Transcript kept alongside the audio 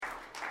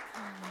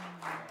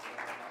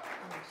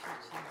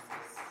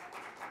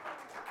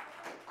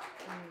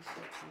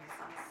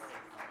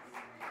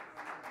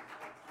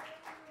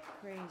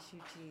Praise you,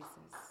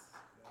 Jesus.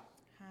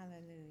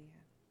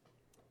 Hallelujah.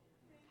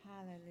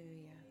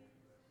 Hallelujah.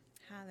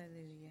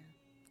 Hallelujah.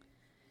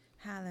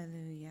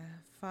 Hallelujah.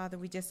 Father,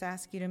 we just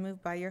ask you to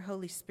move by your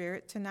Holy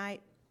Spirit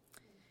tonight.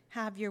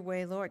 Have your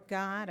way, Lord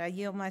God. I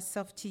yield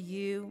myself to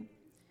you.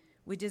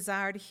 We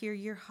desire to hear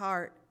your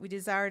heart. We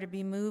desire to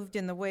be moved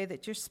in the way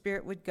that your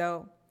Spirit would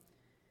go.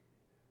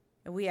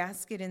 And we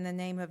ask it in the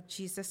name of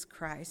Jesus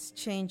Christ.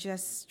 Change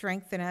us,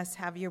 strengthen us,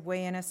 have your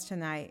way in us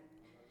tonight.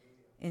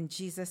 In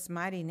Jesus'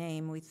 mighty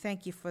name, we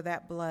thank you for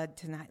that blood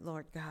tonight,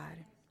 Lord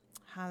God.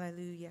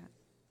 Hallelujah.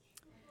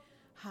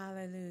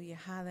 Hallelujah.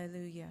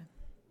 Hallelujah.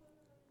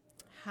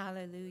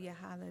 Hallelujah.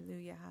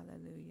 Hallelujah.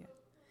 Hallelujah.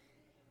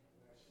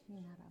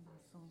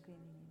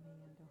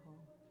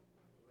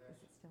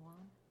 Is it still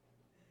on?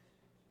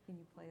 Can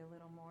you play a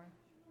little more?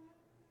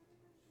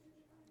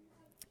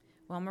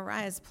 Well,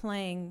 Mariah's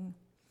playing.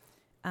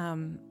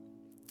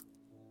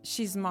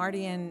 She's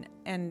Marty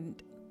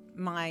and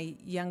my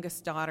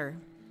youngest daughter.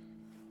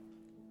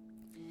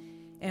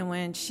 And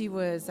when she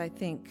was, I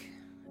think,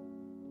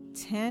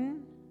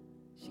 10,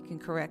 she can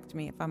correct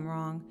me if I'm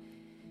wrong,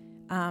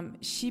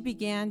 she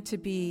began to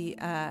be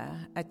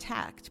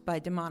attacked by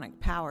demonic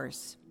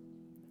powers.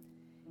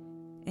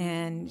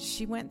 And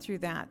she went through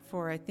that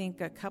for, I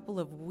think, a couple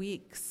of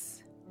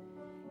weeks.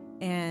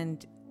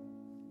 And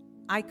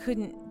I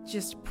couldn't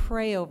just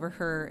pray over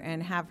her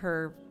and have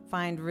her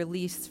find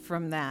release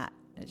from that.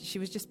 She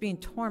was just being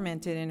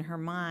tormented in her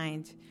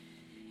mind.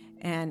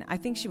 And I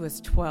think she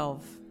was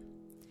 12.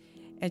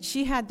 And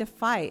she had to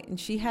fight, and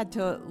she had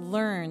to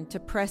learn to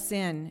press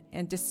in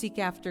and to seek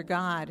after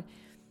God.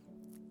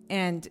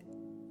 And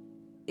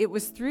it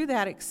was through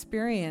that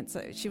experience.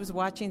 She was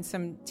watching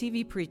some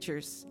TV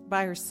preachers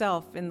by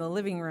herself in the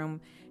living room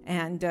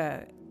and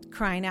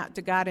crying out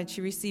to God, and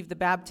she received the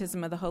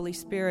baptism of the Holy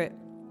Spirit.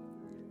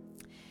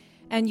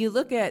 And you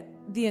look at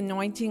the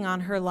anointing on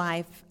her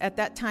life. At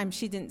that time,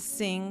 she didn't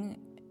sing.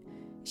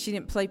 She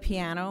didn't play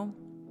piano.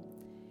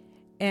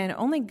 And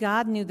only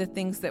God knew the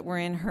things that were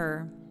in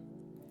her.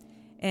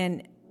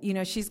 And, you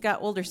know, she's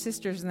got older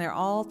sisters, and they're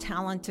all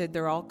talented.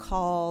 They're all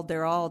called.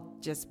 They're all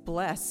just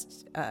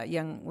blessed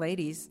young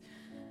ladies.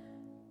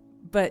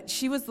 But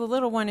she was the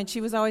little one, and she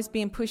was always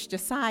being pushed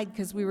aside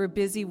because we were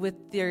busy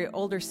with their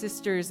older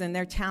sisters and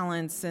their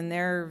talents and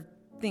their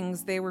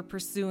things they were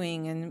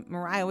pursuing. And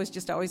Mariah was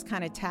just always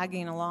kind of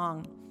tagging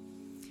along.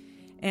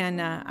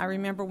 And I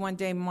remember one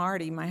day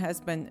Marty, my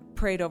husband,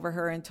 prayed over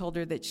her and told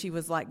her that she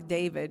was like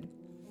David.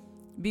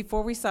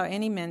 Before we saw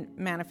any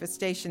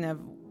manifestation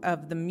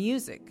of the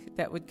music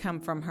that would come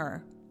from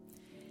her.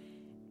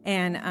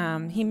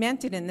 And he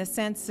meant it in the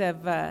sense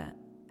of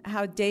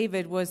how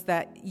David was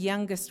that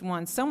youngest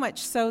one, so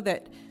much so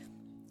that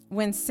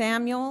when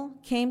Samuel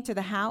came to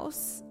the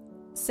house,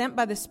 sent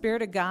by the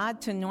Spirit of God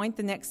to anoint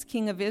the next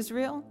king of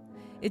Israel,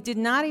 it did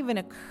not even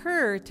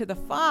occur to the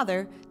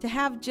father to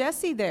have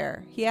Jesse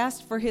there. He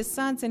asked for his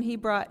sons, and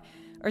to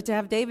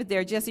have David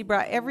there. Jesse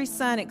brought every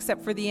son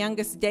except for the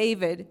youngest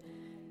David.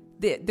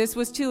 This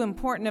was too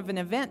important of an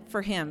event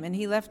for him, and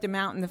he left him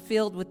out in the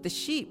field with the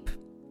sheep.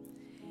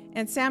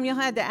 And Samuel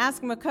had to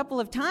ask him a couple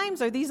of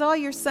times, "Are these all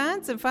your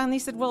sons?" And finally he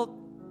said, "Well,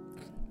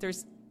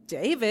 there's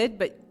David,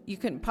 but you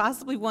couldn't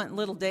possibly want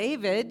little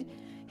David.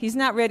 He's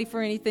not ready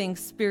for anything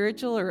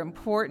spiritual or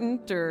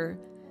important."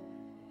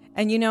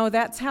 And you know,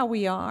 that's how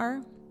we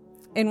are.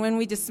 And when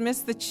we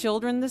dismissed the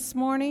children this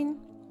morning,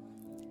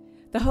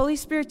 the Holy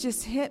Spirit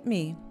just hit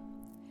me.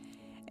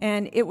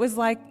 And it was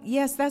like,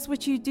 yes, that's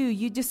what you do.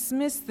 You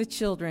dismiss the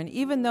children,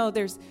 even though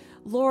there's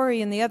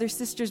Lori and the other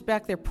sisters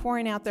back there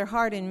pouring out their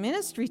heart in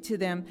ministry to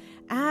them.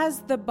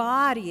 As the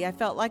body, I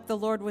felt like the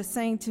Lord was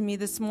saying to me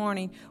this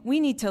morning,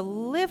 we need to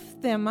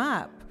lift them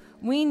up.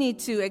 We need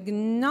to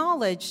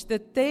acknowledge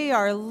that they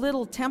are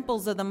little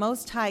temples of the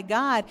Most High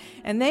God,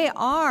 and they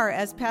are,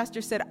 as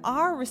Pastor said,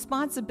 our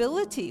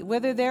responsibility,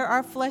 whether they're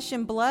our flesh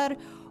and blood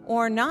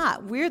or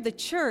not. We're the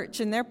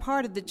church, and they're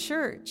part of the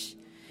church.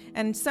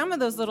 And some of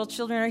those little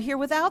children are here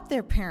without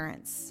their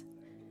parents.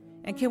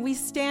 And can we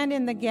stand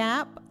in the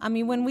gap? I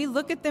mean, when we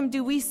look at them,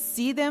 do we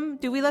see them?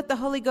 Do we let the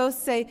Holy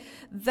Ghost say,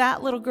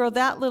 that little girl,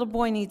 that little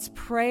boy needs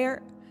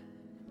prayer?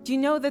 Do you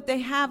know that they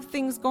have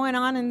things going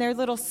on in their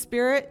little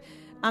spirit?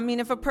 I mean,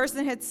 if a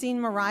person had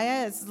seen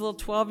Mariah as a little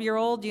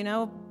 12-year-old, you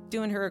know,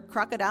 doing her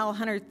crocodile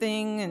hunter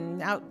thing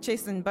and out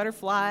chasing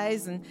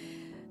butterflies, and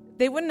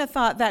they wouldn't have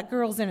thought that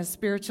girl's in a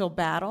spiritual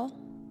battle.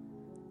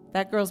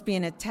 That girl's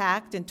being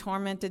attacked and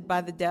tormented by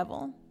the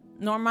devil.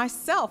 Nor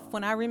myself,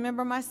 when I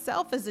remember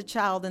myself as a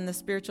child in the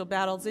spiritual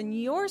battles, and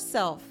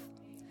yourself.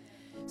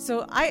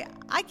 So I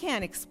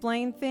can't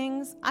explain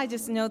things. I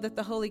just know that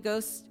the Holy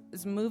Ghost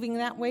is moving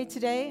that way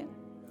today.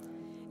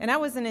 And I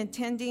wasn't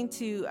intending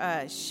to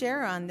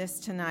share on this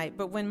tonight,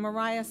 but when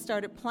Mariah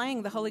started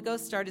playing, the Holy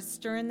Ghost started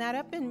stirring that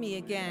up in me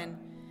again.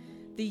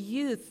 The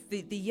youth,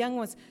 the young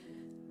ones.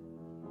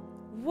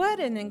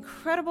 What an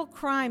incredible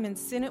crime and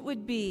sin it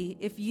would be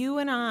if you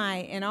and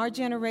I and our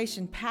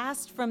generation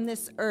passed from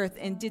this earth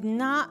and did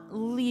not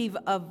leave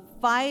a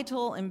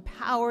vital,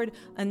 empowered,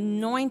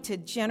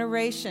 anointed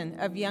generation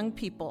of young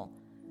people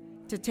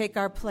to take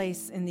our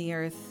place in the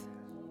earth.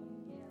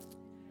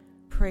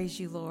 Praise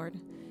you, Lord.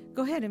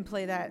 Go ahead and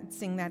play that and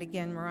sing that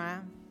again, Mariah.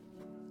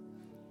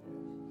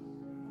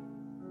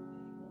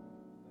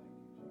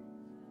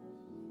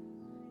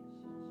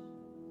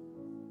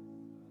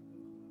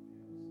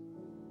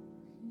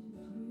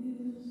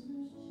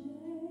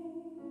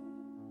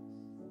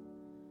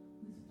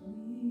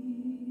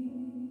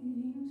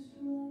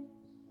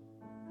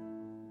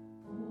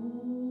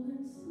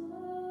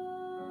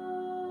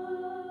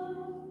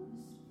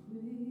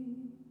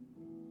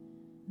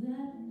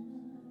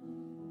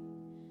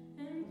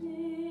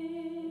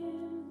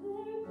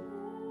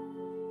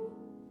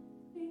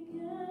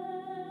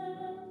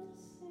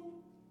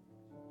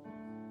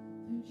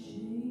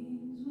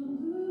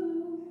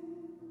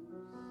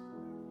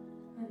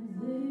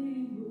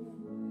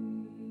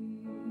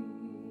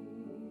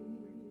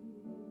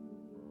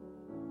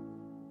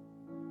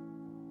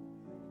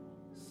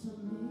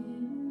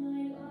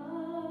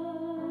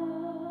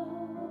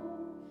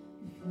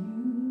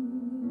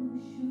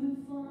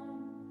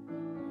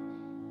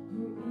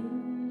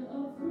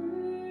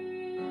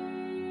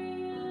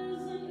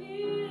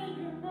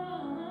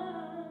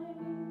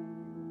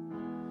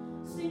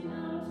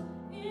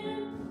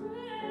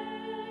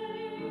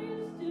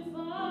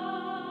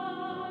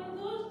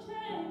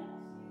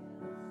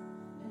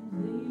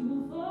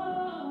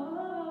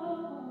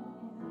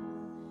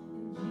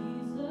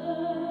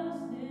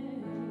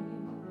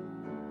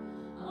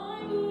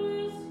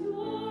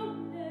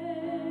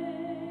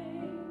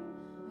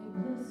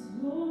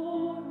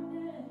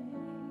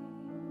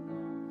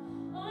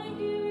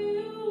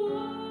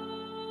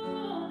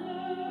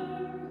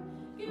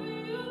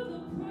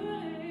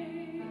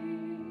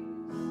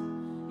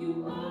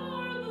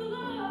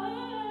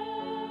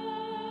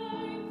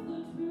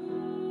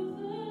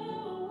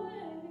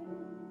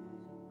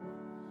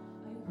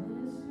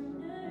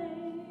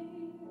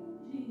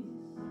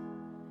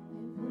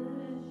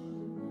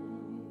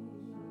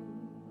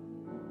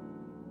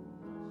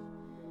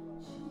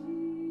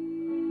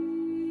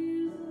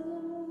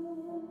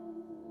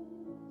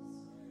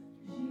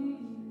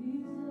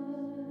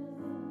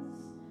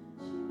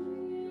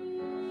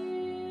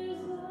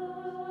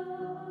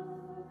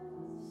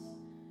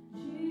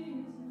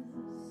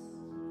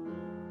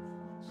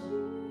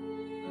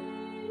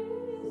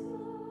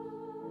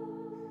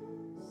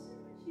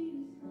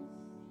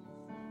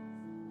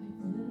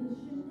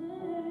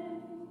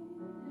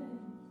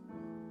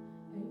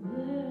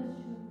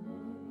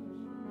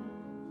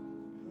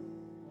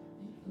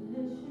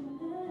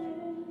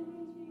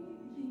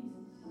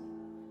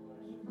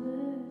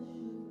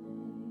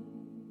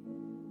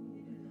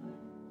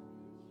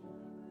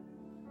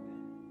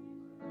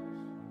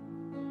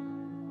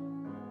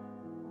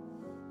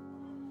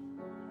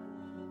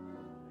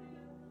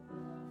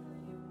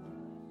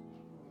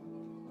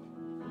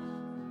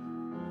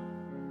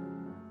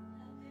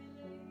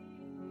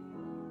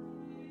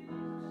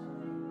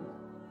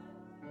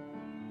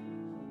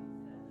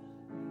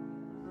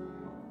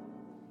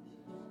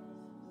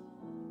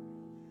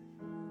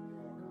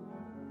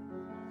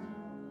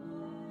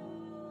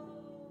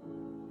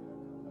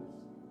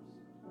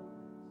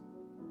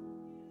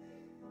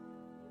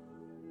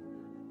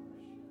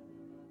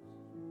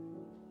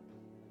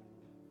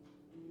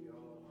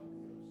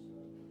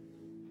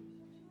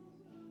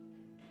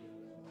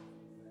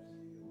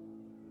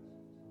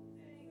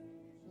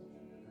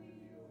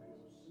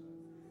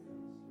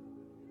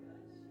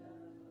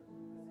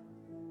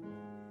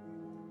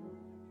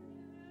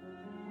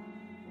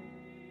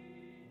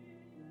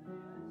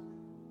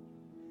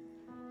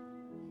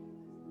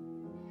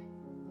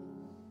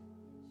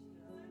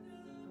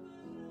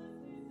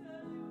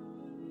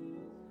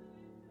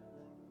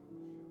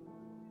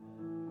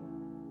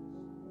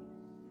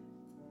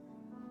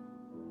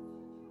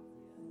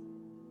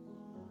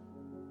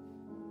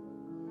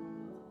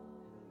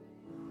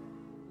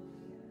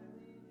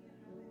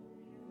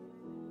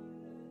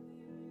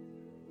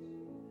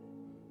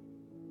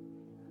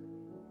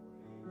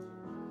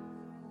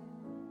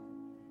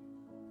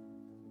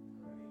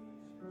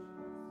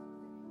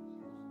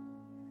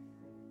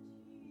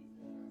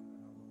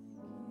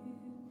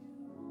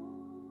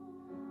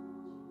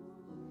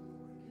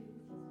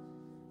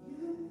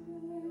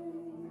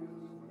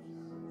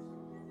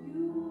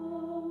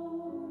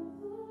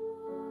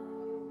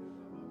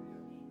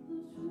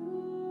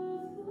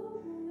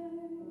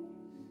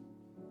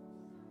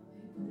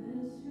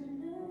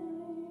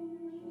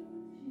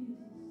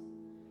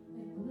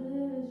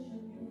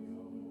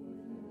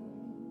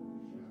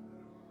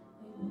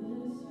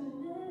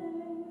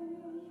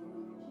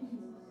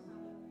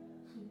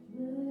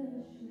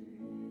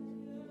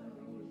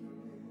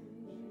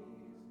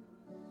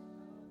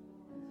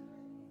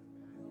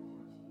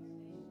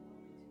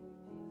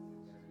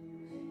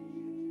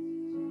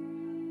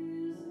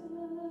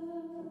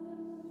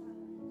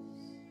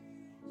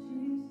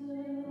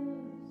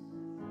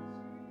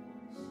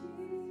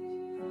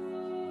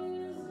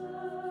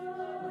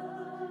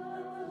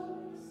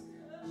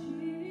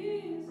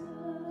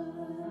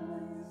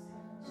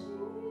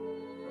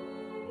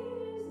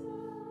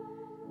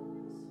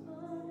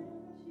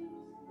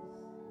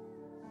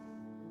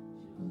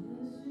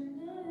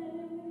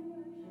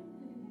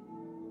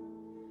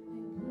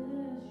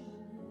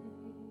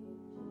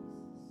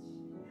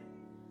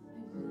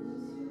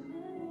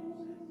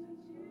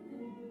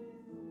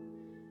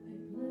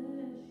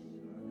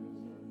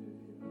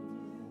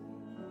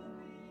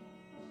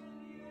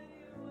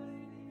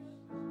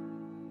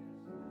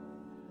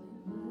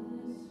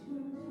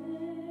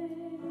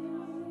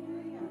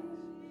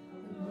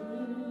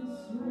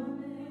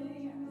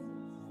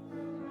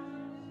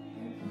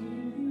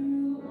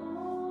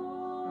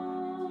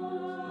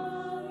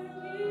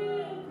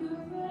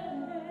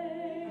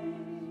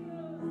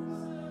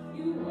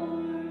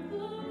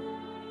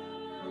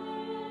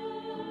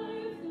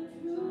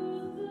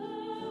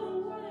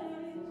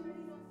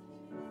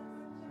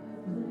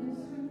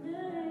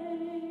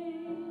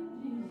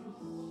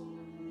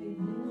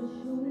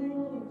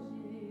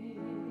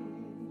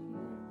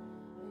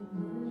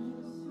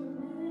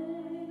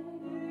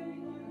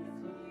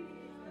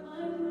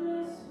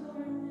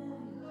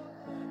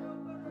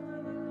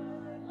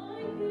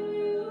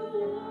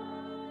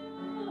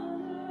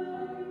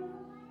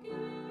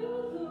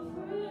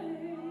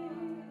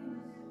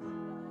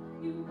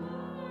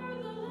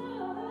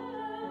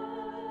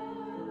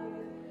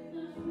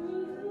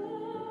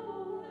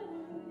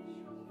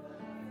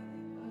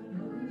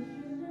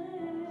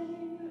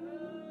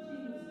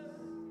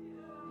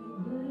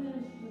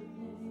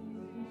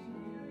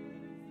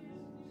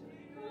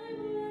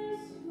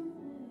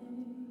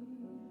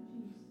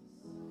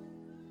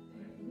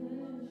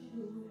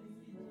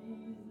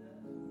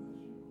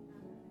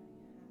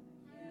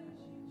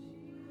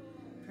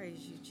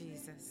 Praise you,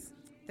 Jesus.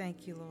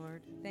 Thank you,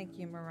 Lord. Thank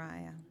you,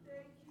 Mariah.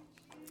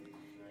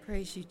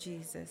 Praise you,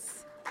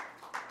 Jesus.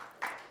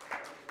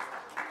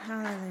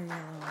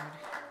 Hallelujah, Lord.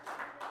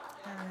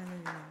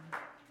 Hallelujah.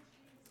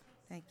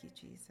 Thank you,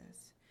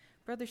 Jesus.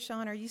 Brother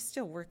Sean, are you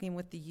still working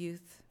with the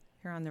youth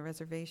here on the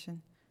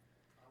reservation?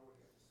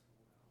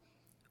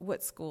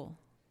 What school?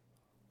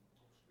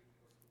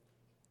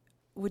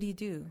 What do you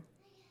do?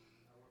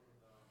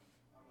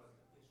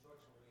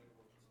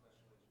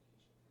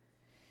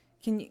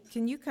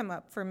 Can you come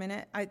up for a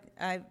minute? I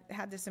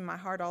had this in my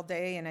heart all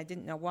day, and I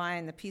didn't know why,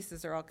 and the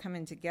pieces are all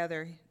coming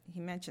together. He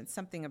mentioned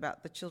something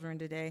about the children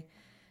today.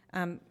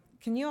 Can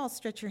you all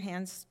stretch your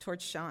hands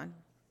towards Sean?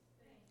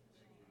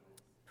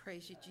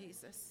 Praise you,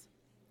 Jesus.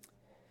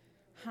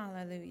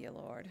 Hallelujah,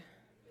 Lord.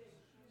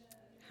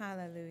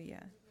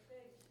 Hallelujah.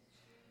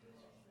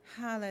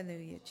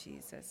 Hallelujah,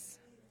 Jesus.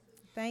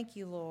 Thank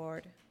you,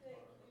 Lord.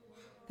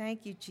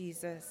 Thank you,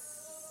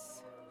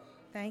 Jesus.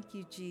 Thank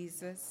you,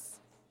 Jesus.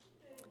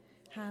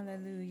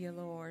 Hallelujah,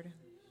 Lord.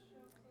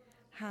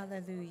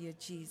 Hallelujah,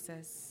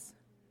 Jesus.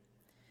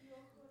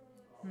 Praise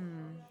you,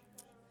 Lord.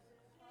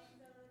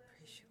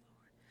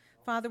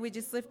 Father, we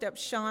just lift up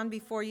Sean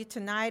before you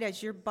tonight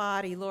as your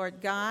body, Lord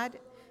God,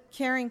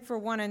 caring for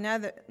one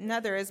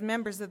another as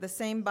members of the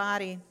same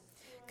body.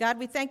 God,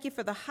 we thank you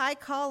for the high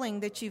calling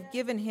that you've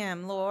given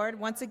him, Lord.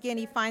 Once again,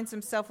 he finds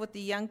himself with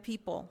the young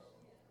people.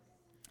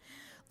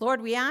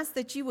 Lord, we ask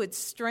that you would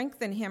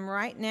strengthen him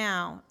right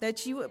now,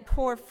 that you would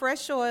pour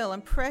fresh oil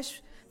and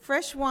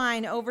fresh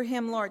wine over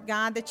him, Lord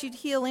God, that you'd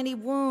heal any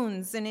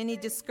wounds and any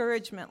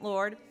discouragement,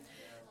 Lord,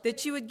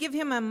 that you would give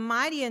him a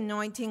mighty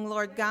anointing,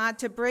 Lord God,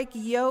 to break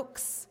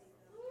yokes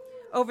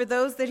over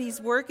those that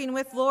he's working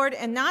with, Lord,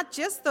 and not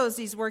just those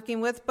he's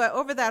working with, but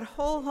over that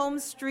whole home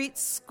street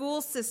school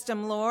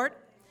system, Lord.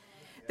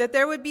 That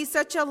there would be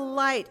such a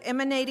light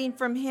emanating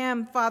from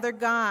him, Father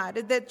God,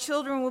 that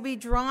children will be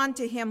drawn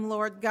to him,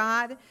 Lord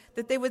God,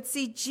 that they would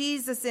see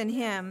Jesus in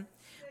him.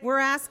 We're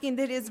asking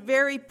that his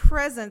very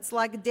presence,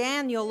 like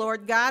Daniel,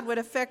 Lord God, would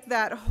affect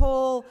that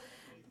whole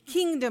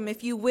kingdom,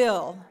 if you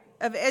will,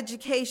 of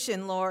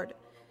education, Lord.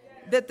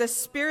 That the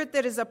spirit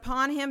that is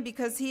upon him,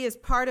 because he is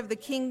part of the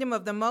kingdom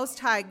of the Most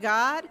High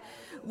God,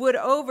 would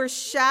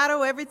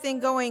overshadow everything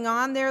going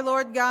on there,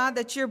 Lord God,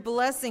 that your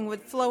blessing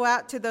would flow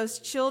out to those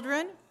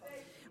children.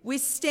 We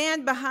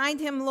stand behind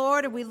him,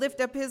 Lord, and we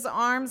lift up his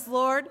arms,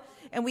 Lord,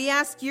 and we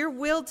ask your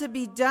will to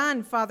be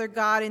done, Father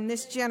God, in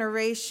this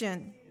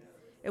generation.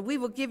 And we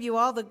will give you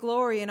all the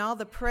glory and all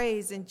the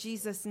praise in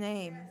Jesus'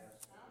 name.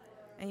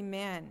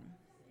 Amen.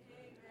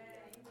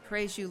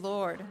 Praise you,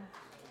 Lord.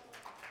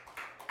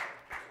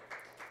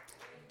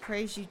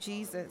 Praise you,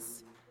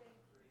 Jesus.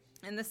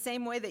 In the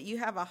same way that you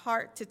have a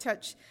heart to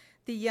touch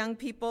the young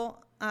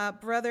people,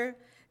 brother,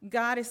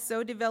 God is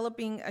so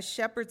developing a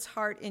shepherd's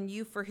heart in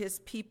you for his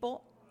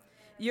people.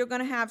 You're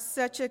going to have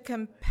such a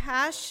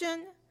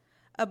compassion,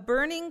 a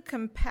burning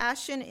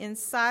compassion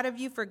inside of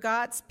you for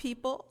God's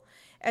people,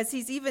 as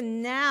he's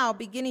even now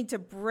beginning to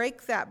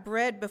break that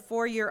bread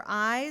before your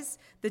eyes.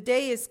 The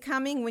day is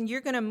coming when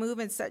you're going to move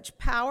in such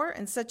power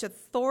and such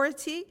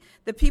authority.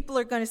 The people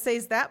are going to say,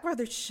 is that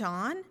Brother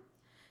Sean?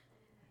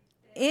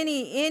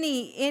 Anything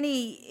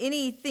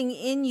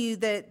in you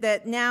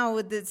that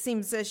now that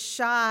seems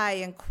shy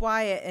and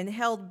quiet and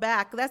held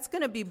back, that's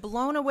going to be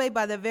blown away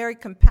by the very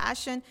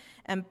compassion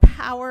and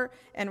power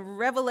and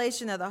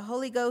revelation of the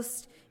Holy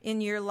Ghost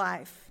in your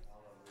life.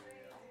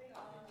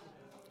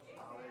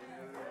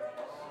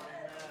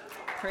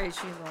 Praise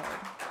you, Lord.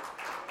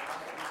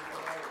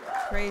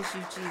 Praise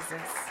you,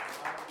 Jesus.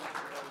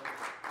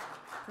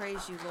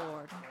 Praise you,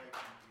 Lord.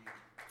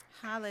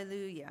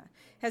 Hallelujah.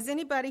 Has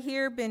anybody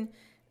here been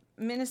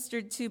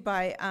ministered to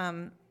by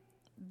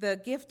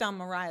the gift on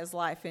Mariah's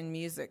life in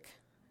music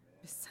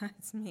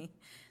besides me?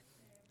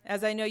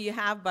 As I know you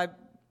have by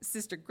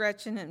Sister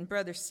Gretchen and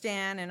Brother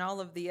Stan and all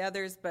of the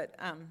others, but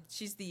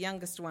she's the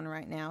youngest one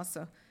right now,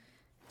 so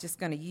just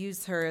going to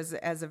use her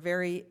as a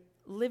very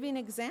living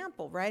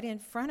example right in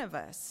front of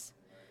us,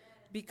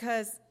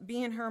 because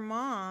being her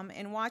mom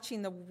and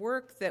watching the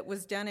work that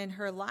was done in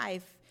her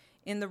life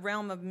in the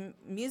realm of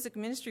music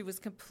ministry was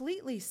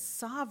completely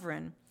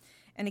sovereign.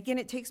 And again,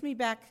 it takes me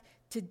back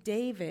to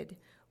David.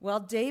 While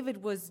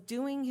David was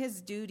doing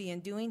his duty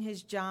and doing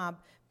his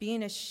job,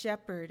 being a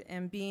shepherd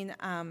and being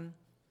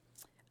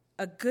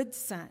a good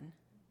son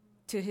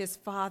to his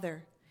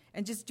father,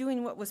 and just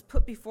doing what was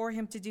put before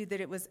him to do, that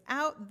it was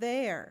out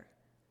there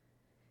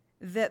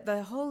that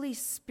the Holy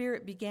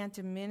Spirit began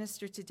to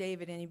minister to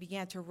David, and he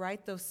began to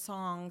write those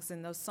songs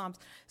and those psalms,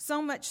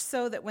 so much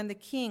so that when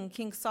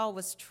King Saul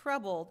was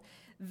troubled,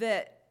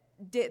 that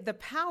the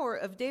power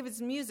of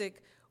David's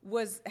music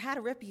had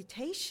a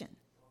reputation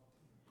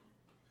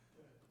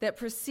that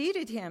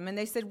preceded him. And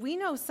they said, we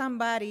know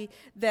somebody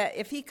that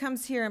if he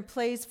comes here and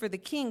plays for the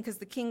king, because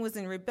the king was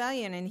in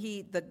rebellion, and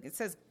it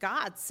says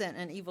God sent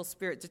an evil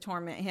spirit to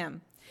torment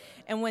him.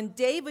 And when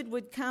David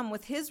would come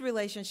with his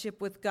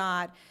relationship with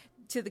God,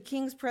 to the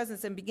king's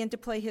presence and begin to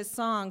play his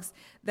songs,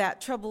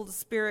 that troubling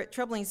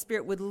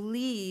spirit would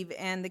leave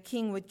and the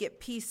king would get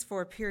peace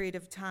for a period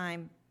of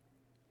time.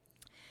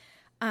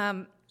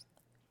 I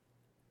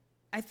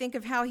think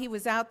of how he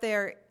was out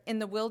there in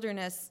the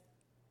wilderness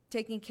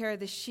taking care of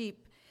the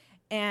sheep,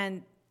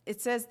 and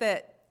it says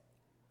that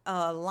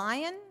a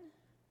lion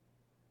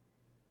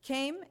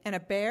came and a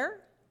bear,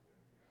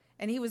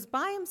 and he was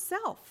by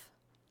himself.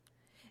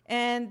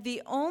 And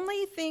the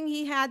only thing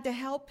he had to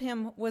help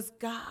him was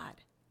God.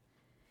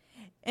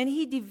 And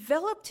he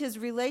developed his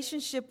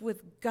relationship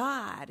with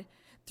God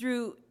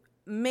through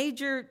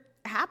major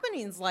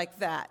happenings like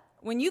that.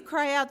 When you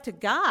cry out to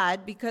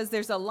God because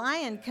there's a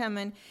lion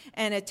coming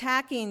and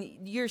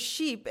attacking your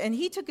sheep, and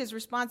he took his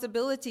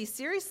responsibility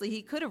seriously.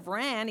 He could have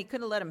ran. He could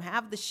have let him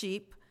have the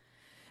sheep.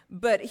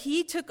 But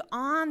he took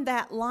on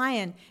that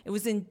lion. It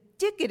was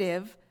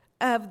indicative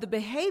of the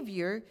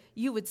behavior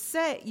you would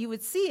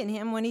see in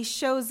him when he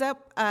shows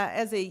up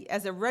as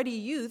a ruddy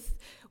youth,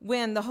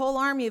 when the whole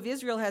army of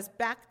Israel has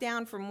backed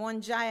down from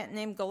one giant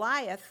named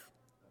Goliath.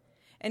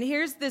 And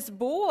here's this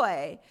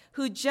boy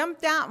who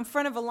jumped out in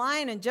front of a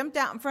lion and jumped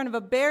out in front of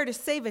a bear to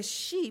save a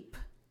sheep.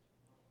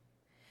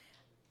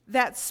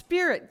 That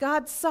spirit,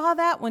 God saw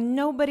that when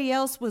nobody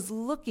else was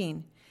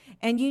looking.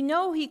 And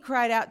he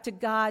cried out to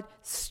God,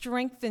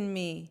 strengthen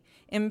me,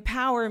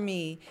 empower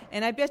me.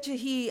 And I bet you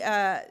he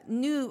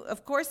knew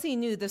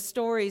the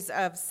stories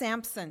of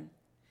Samson.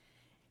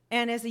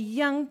 And as a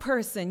young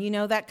person,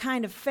 that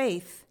kind of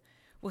faith.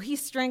 Well, he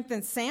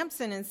strengthened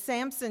Samson, and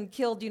Samson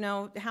killed,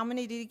 how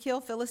many did he kill?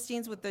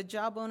 Philistines with the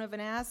jawbone of an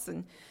ass,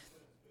 and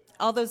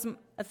all those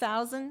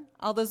 1,000,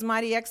 all those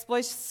mighty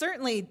exploits.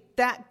 Certainly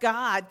that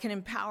God can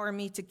empower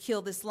me to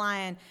kill this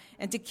lion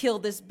and to kill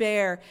this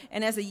bear.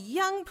 And as a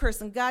young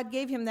person, God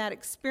gave him that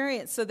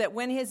experience so that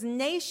when his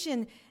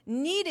nation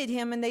needed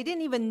him, and they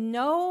didn't even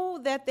know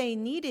that they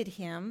needed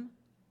him,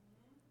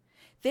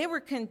 they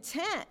were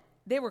content.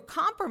 They were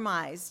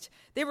compromised.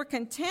 They were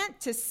content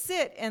to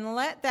sit and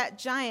let that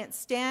giant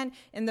stand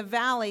in the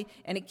valley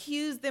and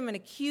accuse them and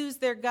accuse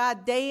their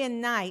God day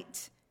and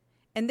night.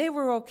 And they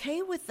were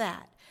okay with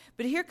that.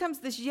 But here comes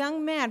this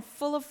young man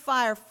full of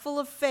fire, full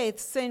of faith,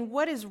 saying,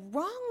 what is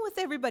wrong with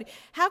everybody?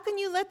 How can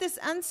you let this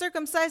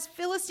uncircumcised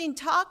Philistine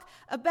talk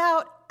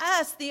about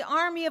us, the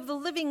army of the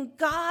living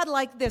God,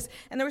 like this?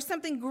 And there was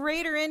something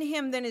greater in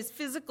him than his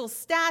physical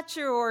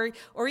stature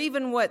or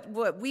even what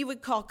we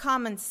would call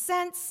common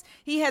sense.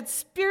 He had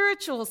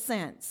spiritual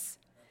sense.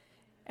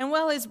 And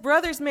while his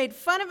brothers made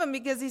fun of him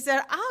because he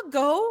said, I'll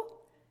go,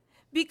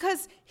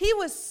 because he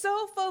was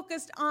so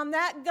focused on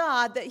that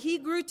God that he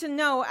grew to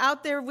know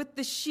out there with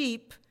the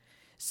sheep,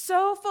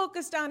 so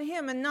focused on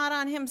him and not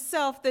on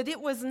himself that it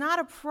was not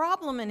a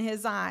problem in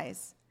his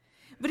eyes.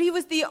 But he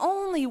was the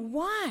only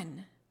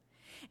one.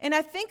 And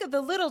I think of the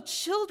little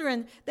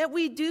children that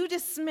we do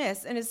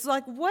dismiss, and it's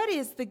like, what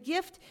is the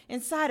gift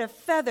inside a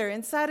feather,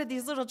 inside of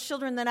these little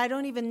children that I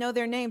don't even know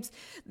their names,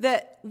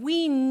 that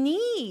we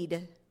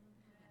need,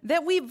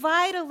 that we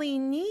vitally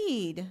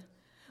need?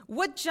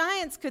 What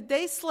giants could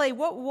they slay?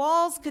 What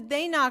walls could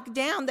they knock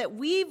down that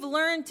we've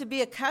learned to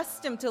be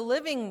accustomed to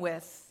living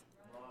with?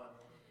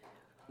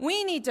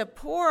 We need to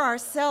pour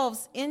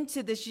ourselves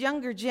into this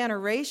younger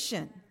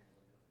generation.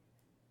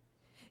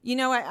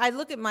 I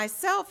look at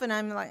myself, and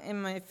I'm like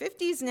in my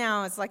 50s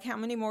now. It's like, how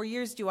many more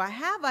years do I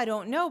have? I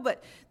don't know.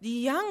 But the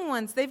young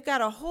ones, they've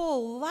got a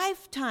whole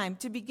lifetime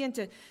to begin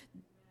to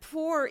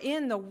pour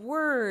in the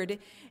word.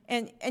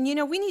 And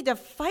we need to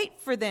fight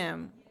for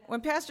them. When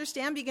Pastor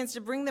Stan begins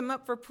to bring them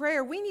up for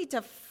prayer, we need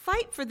to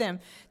fight for them.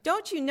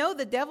 Don't you know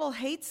the devil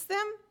hates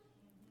them?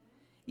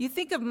 You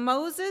think of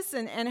Moses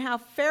and how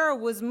Pharaoh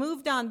was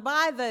moved on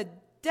by the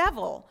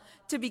devil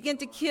to begin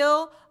to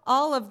kill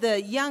all of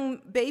the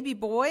young baby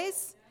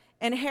boys.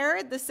 And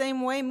Herod, the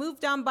same way,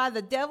 moved on by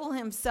the devil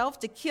himself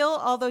to kill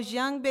all those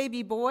young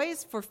baby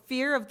boys for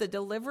fear of the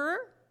deliverer.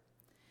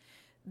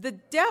 The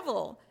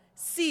devil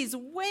sees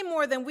way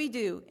more than we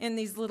do in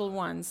these little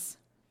ones.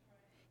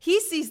 He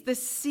sees the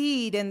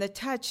seed and the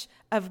touch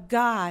of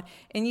God.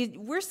 And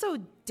we're so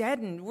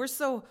deadened. We're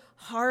so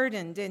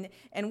hardened.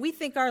 And we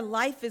think our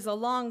life is a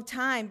long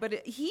time.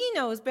 But he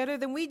knows better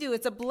than we do.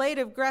 It's a blade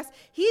of grass.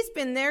 He's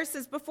been there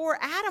since before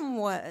Adam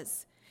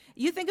was.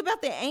 You think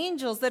about the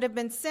angels that have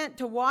been sent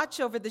to watch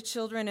over the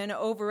children and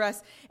over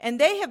us. And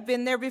they have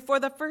been there before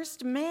the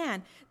first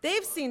man.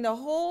 They've seen the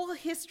whole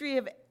history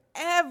of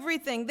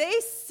everything. They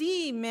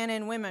see men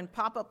and women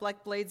pop up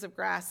like blades of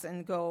grass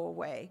and go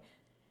away.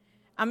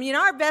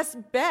 Our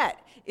best bet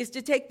is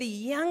to take the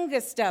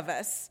youngest of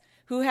us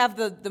who have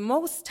the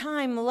most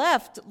time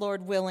left,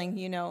 Lord willing,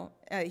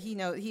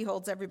 he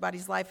holds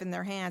everybody's life in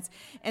their hands,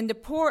 and to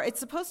pour. It's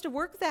supposed to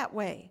work that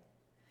way.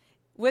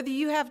 Whether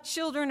you have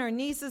children or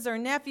nieces or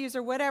nephews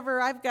or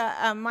whatever, I've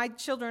got, my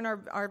children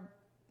are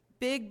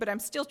big, but I'm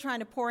still trying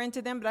to pour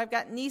into them, but I've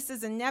got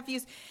nieces and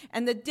nephews,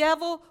 and the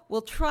devil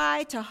will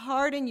try to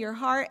harden your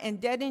heart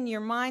and deaden your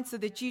mind so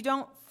that you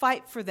don't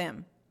fight for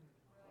them.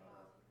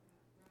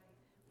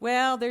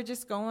 Well, they're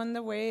just going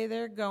the way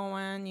they're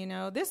going,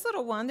 This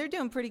little one, they're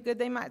doing pretty good.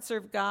 They might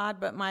serve God,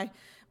 but my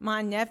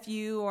my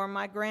nephew or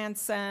my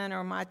grandson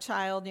or my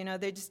child,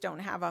 they just don't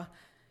have a...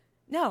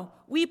 No,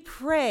 we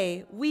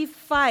pray, we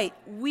fight,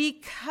 we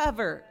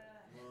cover.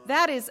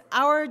 That is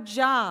our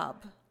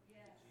job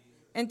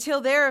until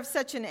they're of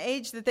such an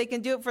age that they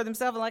can do it for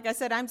themselves. And like I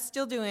said, I'm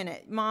still doing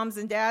it. Moms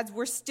and dads,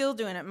 we're still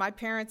doing it. My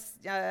parents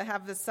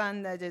have a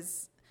son that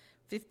is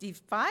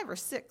 55 or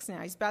 6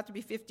 now. He's about to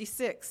be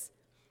 56.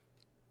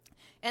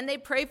 And they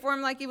pray for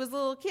him like he was a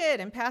little kid.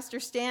 And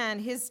Pastor Stan,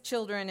 his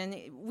children, and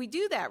we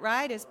do that,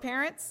 right, as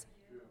parents?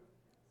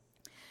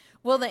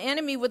 Well, the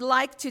enemy would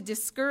like to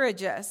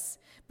discourage us.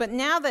 But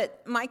now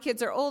that my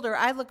kids are older,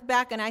 I look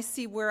back and I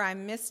see where I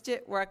missed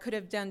it, where I could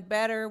have done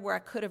better, where I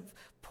could have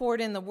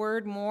poured in the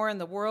word more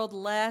and the world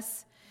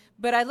less.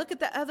 But I look at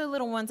the other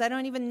little ones. I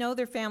don't even know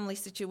their family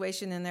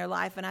situation in their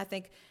life. And I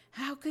think,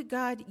 how could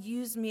God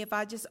use me if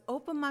I just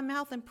open my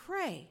mouth and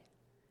pray?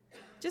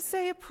 Just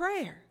say a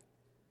prayer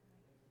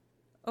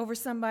over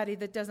somebody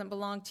that doesn't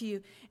belong to you.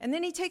 And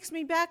then he takes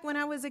me back when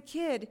I was a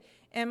kid.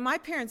 And my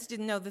parents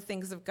didn't know the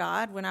things of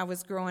God when I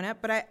was growing up.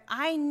 But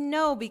I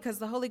know because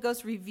the Holy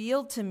Ghost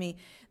revealed to me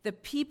the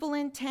people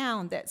in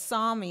town that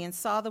saw me and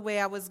saw the way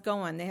I was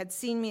going. They had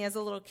seen me as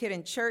a little kid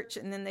in church,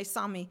 and then they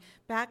saw me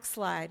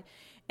backslide.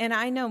 And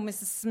I know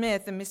Mrs.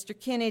 Smith and Mr.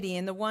 Kennedy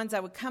and the ones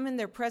that would come in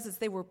their presence,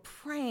 they were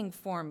praying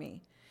for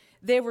me.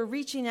 They were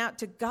reaching out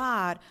to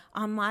God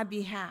on my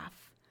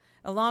behalf,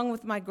 along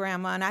with my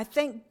grandma. And I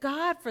thank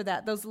God for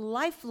that, those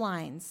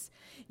lifelines.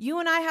 You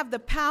and I have the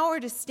power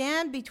to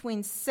stand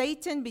between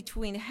Satan,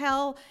 between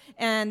hell,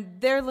 and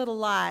their little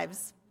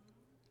lives.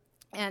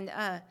 And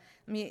let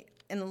me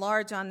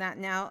enlarge on that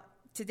now.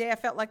 Today I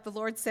felt like the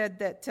Lord said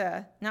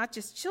that not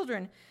just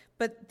children,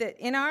 but that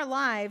in our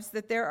lives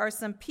that there are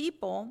some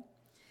people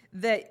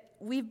that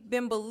we've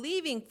been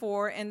believing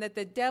for and that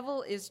the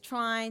devil is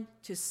trying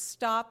to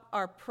stop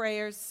our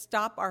prayers,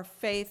 stop our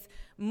faith,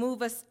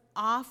 move us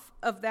off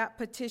of that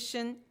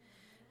petition.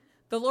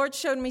 The Lord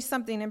showed me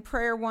something in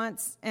prayer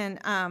once, and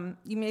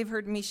you may have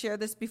heard me share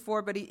this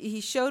before, but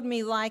he showed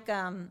me like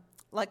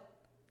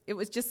it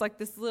was just like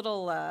this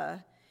little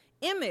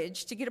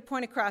image to get a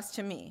point across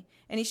to me.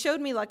 And he showed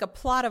me like a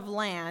plot of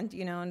land,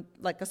 and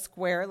like a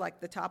square, like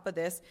the top of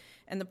this,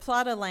 and the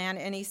plot of land,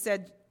 and he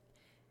said,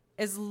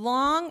 as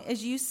long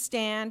as you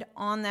stand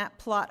on that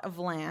plot of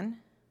land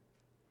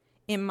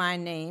in my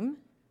name,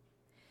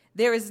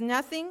 there is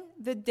nothing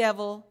the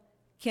devil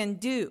can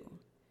do.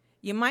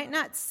 You might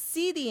not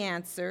see the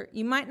answer.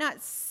 You might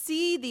not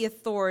see the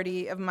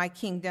authority of my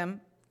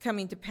kingdom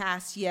coming to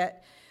pass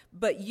yet,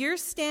 but you're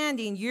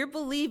standing, you're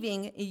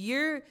believing,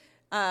 you're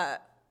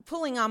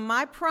pulling on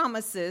my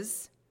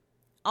promises.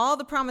 All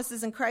the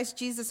promises in Christ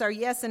Jesus are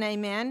yes and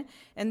amen.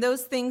 And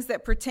those things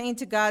that pertain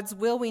to God's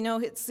will, we know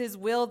it's his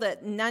will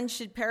that none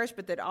should perish,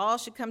 but that all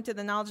should come to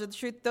the knowledge of the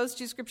truth. Those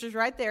two scriptures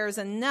right there is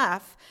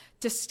enough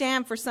to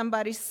stand for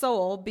somebody's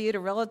soul, be it a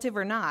relative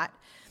or not.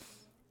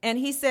 And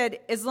he said,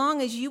 as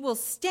long as you will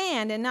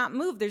stand and not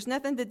move, there's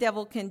nothing the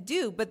devil can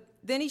do. But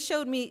then he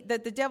showed me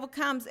that the devil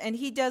comes and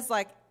he does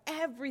like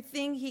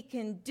everything he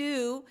can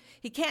do.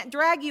 He can't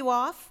drag you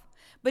off,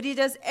 but he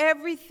does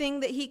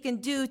everything that he can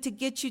do to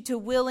get you to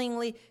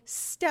willingly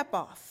step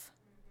off.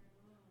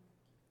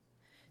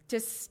 To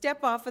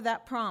step off of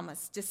that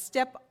promise, to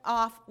step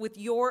off with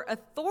your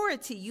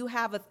authority. You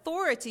have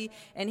authority,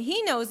 and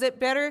he knows it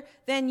better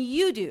than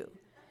you do.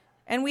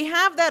 And we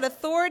have that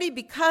authority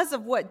because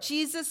of what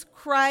Jesus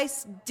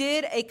Christ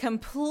did, a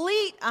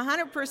complete,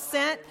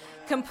 100%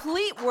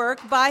 complete work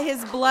by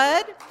his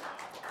blood.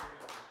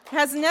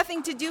 Has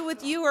nothing to do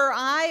with you or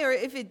I, or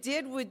if it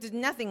did,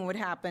 nothing would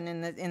happen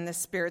in the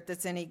spirit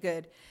that's any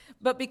good.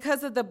 But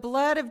because of the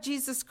blood of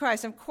Jesus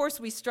Christ, of course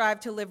we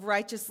strive to live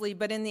righteously,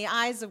 but in the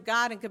eyes of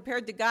God and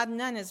compared to God,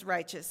 none is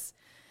righteous.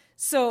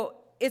 So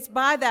it's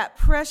by that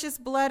precious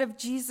blood of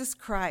Jesus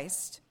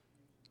Christ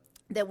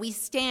that we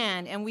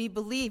stand and we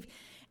believe.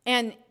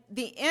 And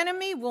the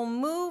enemy will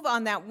move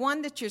on that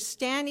one that you're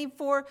standing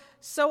for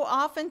so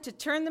often to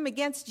turn them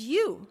against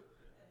you.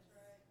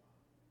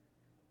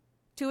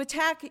 To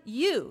attack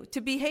you,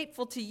 to be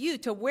hateful to you,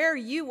 to wear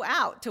you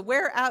out, to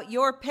wear out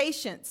your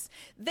patience.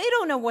 They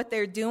don't know what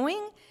they're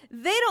doing.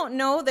 They don't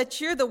know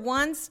that you're the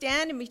one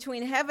standing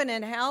between heaven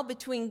and hell,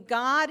 between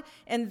God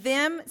and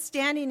them,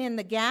 standing in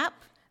the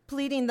gap,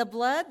 pleading the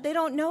blood. They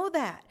don't know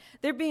that.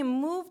 They're being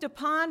moved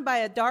upon by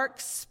a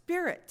dark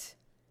spirit.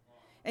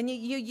 And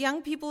you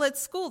young people at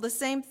school, the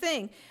same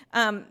thing.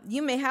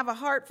 You may have a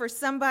heart for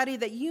somebody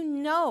that you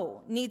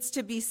know needs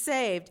to be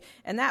saved,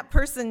 and that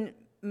person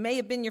may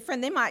have been your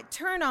friend. They might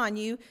turn on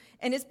you,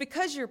 and it's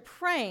because you're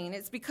praying.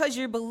 It's because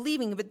you're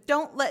believing, but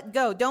don't let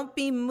go. Don't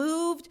be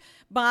moved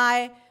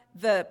by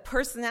the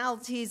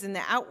personalities and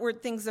the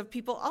outward things of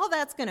people. All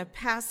that's going to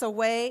pass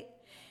away.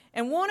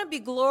 And won't it be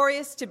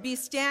glorious to be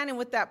standing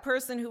with that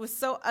person who was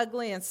so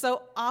ugly and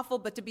so awful,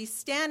 but to be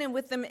standing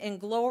with them in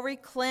glory,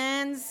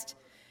 cleansed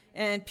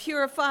and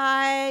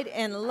purified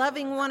and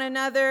loving one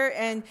another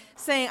and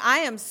saying, I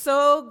am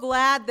so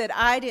glad that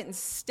I didn't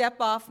step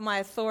off my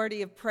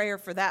authority of prayer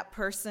for that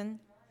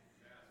person.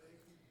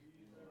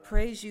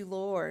 Praise you,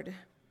 Lord.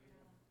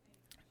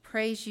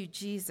 Praise you,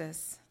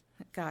 Jesus.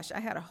 Gosh, I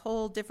had a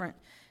whole different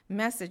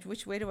message.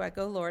 Which way do I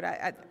go, Lord?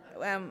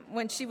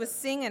 When she was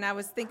singing, I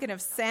was thinking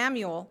of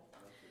Samuel.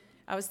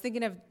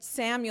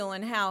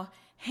 And how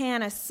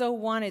Hannah so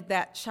wanted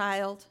that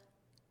child.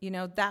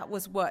 That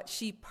was what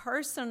she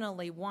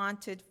personally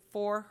wanted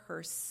for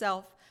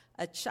herself,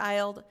 a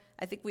child.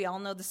 I think we all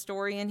know the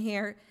story in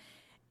here.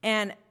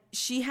 And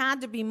she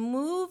had to be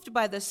moved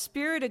by the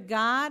Spirit of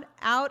God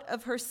out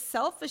of her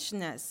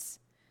selfishness.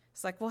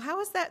 It's like, well, how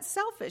is that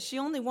selfish? She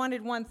only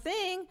wanted one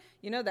thing.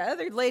 The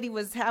other lady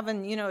was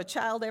having, a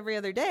child every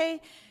other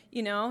day.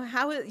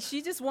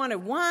 She just wanted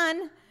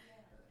one.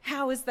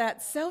 How is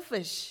that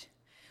selfish?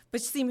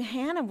 But see,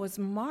 Hannah was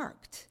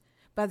marked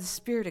by the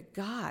Spirit of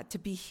God to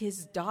be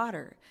his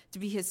daughter, to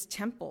be his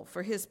temple,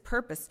 for his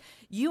purpose.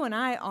 You and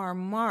I are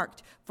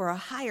marked for a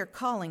higher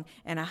calling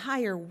and a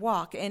higher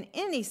walk, and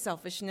any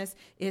selfishness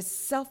is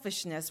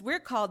selfishness. We're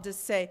called to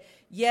say,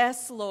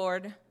 yes,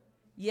 Lord,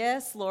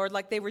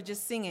 like they were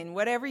just singing.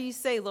 Whatever you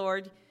say,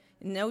 Lord.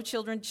 No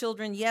children,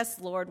 yes,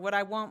 Lord, what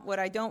I want, what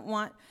I don't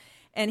want.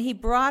 And he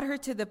brought her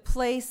to the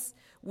place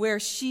where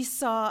she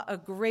saw a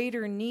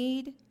greater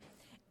need.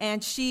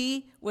 And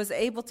she was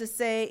able to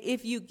say,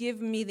 if you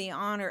give me the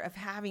honor of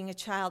having a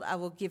child, I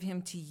will give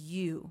him to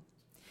you.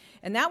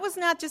 And that was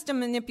not just a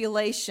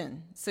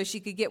manipulation so she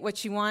could get what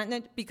she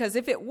wanted, because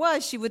if it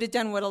was, she would have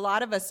done what a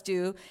lot of us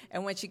do.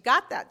 And when she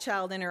got that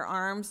child in her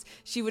arms,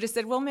 she would have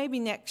said, well, maybe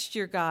next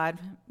year, God.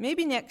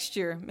 Maybe next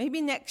year.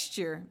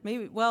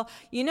 Well,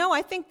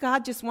 I think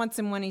God just wants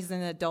him when he's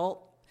an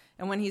adult.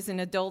 And when he's an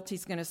adult,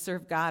 he's going to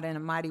serve God in a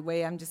mighty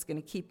way. I'm just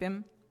going to keep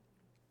him.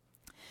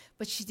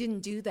 But she didn't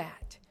do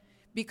that,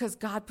 because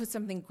God put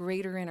something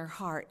greater in her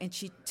heart. And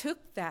she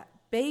took that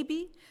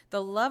baby,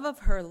 the love of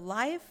her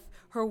life,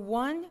 her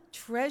one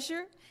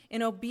treasure,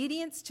 in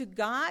obedience to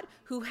God,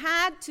 who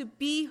had to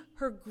be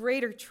her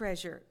greater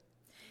treasure.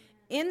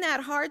 In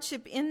that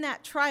hardship, in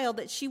that trial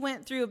that she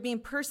went through of being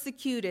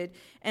persecuted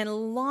and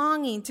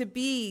longing to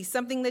be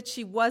something that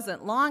she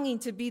wasn't, longing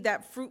to be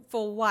that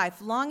fruitful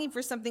wife, longing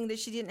for something that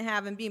she didn't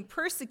have, and being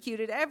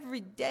persecuted every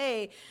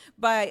day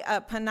by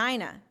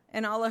Peninnah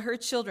and all of her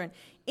children.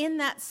 In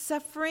that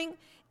suffering,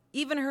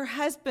 even her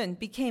husband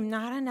became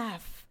not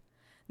enough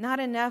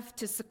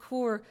to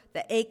succor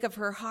the ache of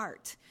her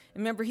heart.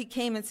 Remember, he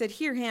came and said,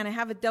 here, Hannah,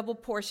 have a double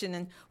portion.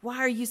 And why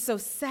are you so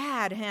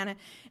sad, Hannah?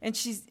 And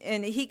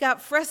he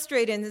got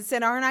frustrated and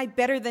said, aren't I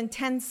better than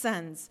 10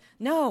 sons?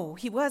 No,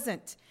 he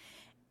wasn't.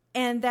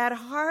 And that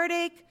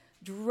heartache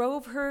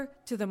drove her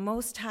to the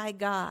Most High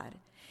God.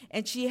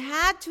 And she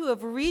had to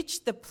have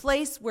reached the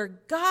place where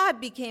God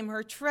became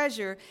her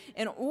treasure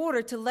in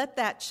order to let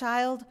that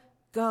child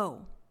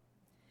go.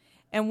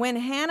 And when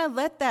Hannah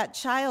let that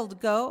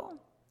child go,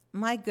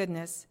 my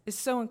goodness, it's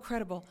so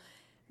incredible.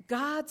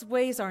 God's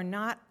ways are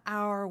not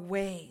our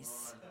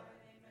ways.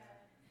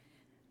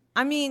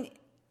 I mean,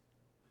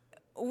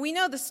 we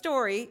know the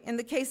story in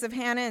the case of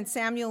Hannah and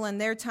Samuel in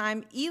their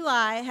time.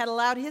 Eli had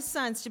allowed his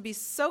sons to be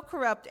so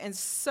corrupt and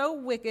so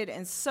wicked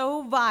and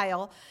so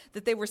vile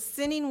that they were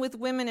sinning with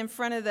women in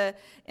front of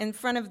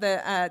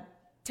the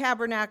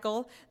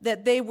tabernacle,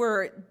 that they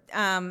were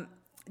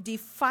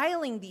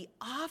defiling the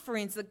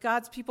offerings that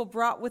God's people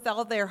brought with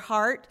all their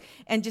heart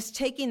and just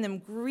taking them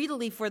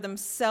greedily for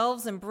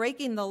themselves and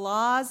breaking the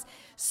laws,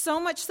 so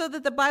much so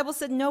that the Bible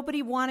said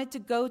nobody wanted to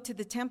go to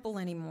the temple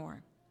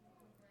anymore.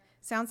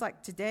 Sounds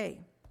like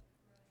today.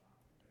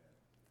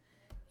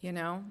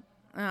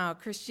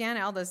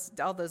 Christianity,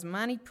 all those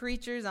money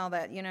preachers, all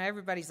that,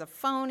 everybody's a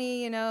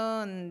phony,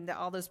 and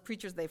all those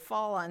preachers, they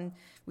fall on,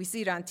 we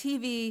see it on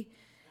TV.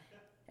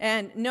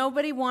 And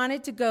nobody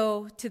wanted to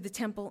go to the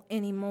temple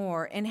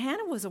anymore. And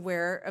Hannah was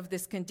aware of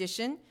this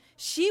condition.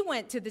 She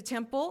went to the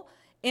temple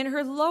in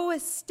her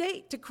lowest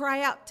state to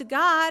cry out to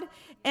God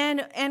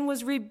and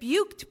was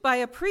rebuked by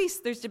a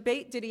priest. There's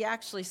debate, did he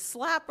actually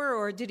slap her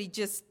or did he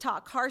just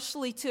talk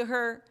harshly to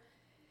her?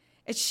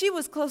 And she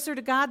was closer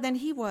to God than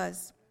he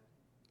was.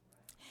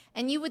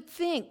 And you would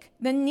think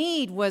the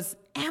need was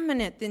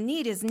imminent. The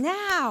need is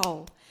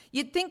now.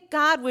 You'd think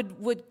God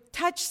would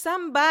touch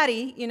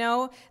somebody,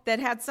 that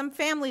had some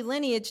family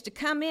lineage to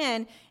come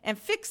in and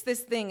fix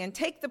this thing and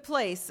take the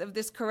place of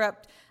this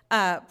corrupt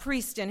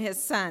priest and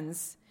his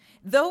sons.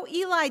 Though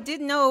Eli did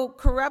know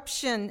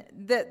corruption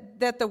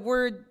that the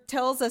word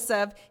tells us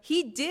of,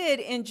 he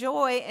did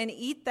enjoy and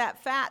eat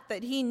that fat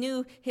that he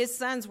knew his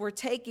sons were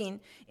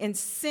taking in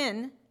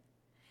sin.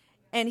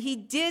 And he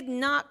did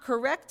not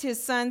correct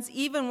his sons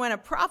even when a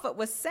prophet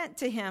was sent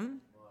to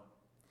him.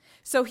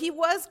 So he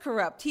was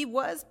corrupt. He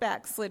was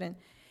backslidden.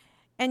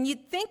 And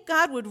you'd think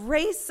God would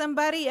raise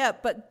somebody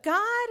up, but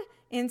God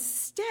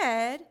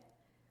instead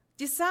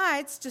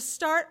decides to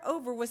start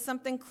over with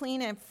something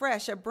clean and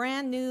fresh, a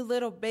brand new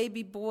little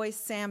baby boy,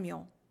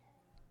 Samuel.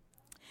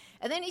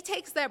 And then he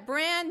takes that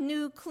brand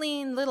new,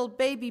 clean little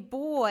baby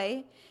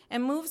boy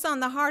and moves on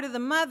the heart of the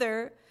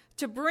mother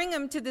to bring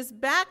him to this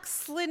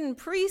backslidden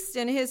priest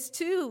and his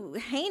 2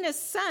 heinous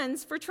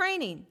sons for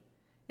training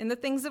in the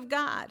things of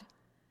God.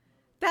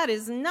 That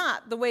is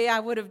not the way I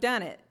would have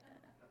done it.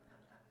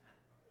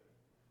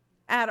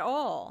 at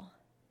all.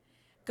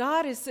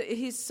 God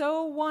he's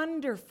so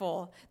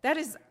wonderful. That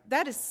is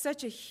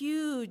such a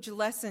huge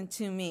lesson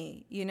to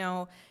me,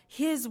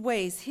 his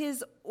ways,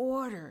 his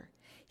order.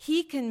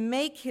 He can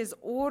make his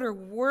order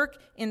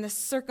work in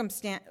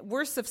the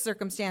worst of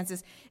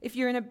circumstances. If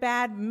you're in a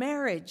bad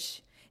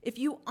marriage, if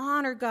you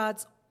honor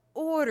God's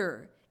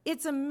order,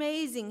 it's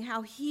amazing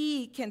how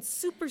he can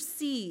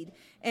supersede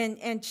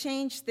and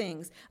change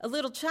things. A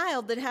little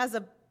child that has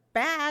a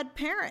bad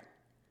parent,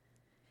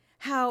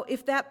 how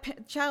if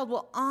that child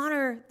will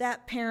honor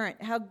that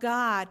parent, how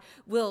God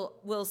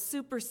will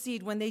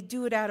supersede when they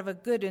do it out of a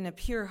good and a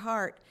pure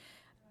heart.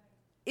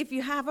 If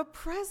you have a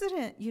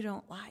president you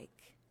don't like,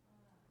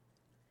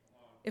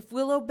 if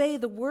we'll obey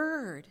the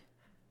word,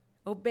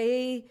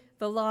 obey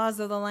the laws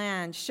of the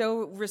land,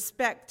 show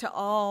respect to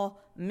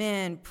all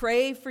men,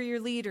 pray for your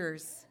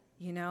leaders,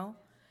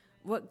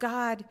 what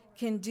God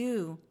can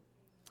do.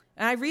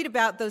 And I read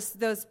about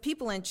those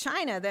people in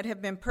China that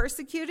have been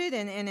persecuted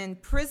and in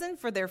prison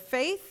for their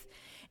faith,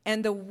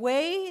 and the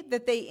way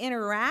that they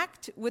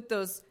interact with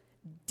those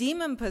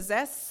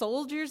demon-possessed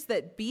soldiers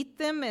that beat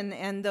them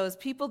and those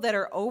people that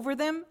are over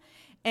them,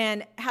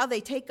 and how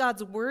they take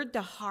God's word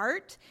to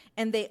heart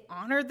and they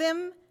honor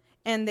them,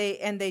 and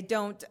they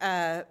don't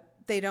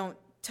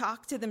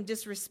talk to them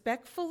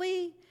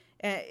disrespectfully.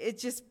 It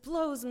just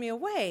blows me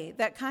away,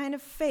 that kind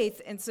of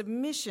faith and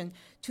submission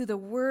to the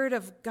word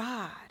of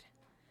God.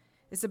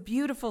 It's a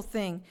beautiful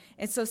thing.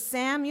 And so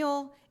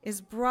Samuel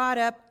is brought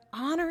up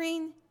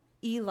honoring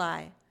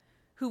Eli,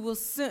 who will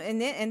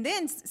soon, and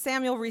then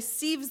Samuel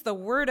receives the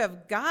word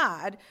of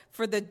God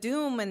for the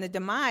doom and the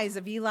demise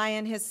of Eli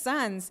and his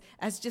sons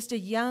as just a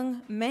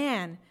young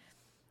man.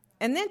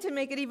 And then to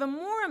make it even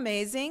more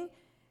amazing,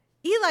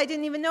 Eli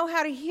didn't even know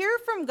how to hear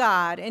from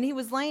God, and he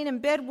was laying in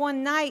bed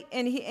one night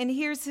and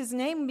hears his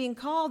name being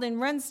called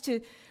and runs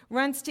to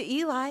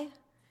Eli.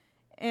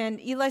 And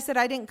Eli said,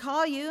 "I didn't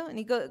call you." And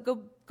he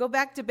go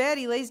back to bed.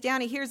 He lays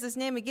down. He hears his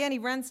name again. He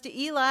runs to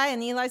Eli,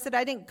 and Eli said,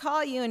 "I didn't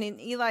call you." And in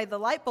Eli, the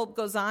light bulb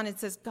goes on and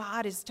says,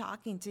 God is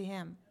talking to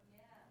him.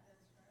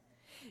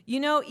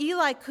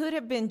 Eli could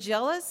have been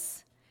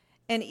jealous,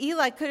 and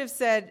Eli could have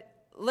said,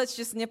 "Let's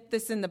just nip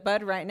this in the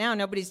bud right now.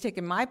 Nobody's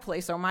taking my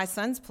place or my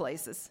son's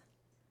places."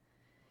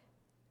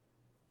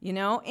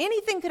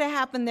 Anything could have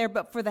happened there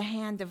but for the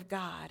hand of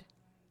God.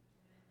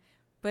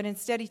 But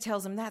instead he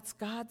tells him, that's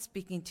God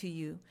speaking to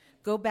you.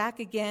 Go back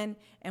again,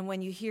 and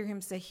when you hear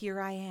him say, "Here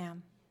I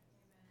am."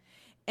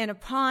 And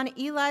upon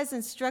Eli's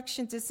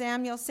instruction to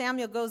Samuel,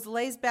 Samuel goes,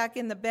 lays back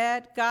in the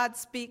bed. God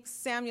speaks.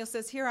 Samuel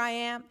says, "Here I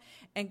am."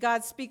 And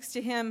God speaks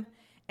to him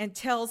and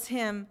tells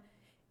him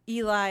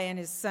Eli and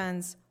his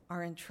sons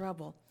are in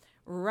trouble.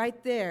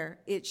 Right there,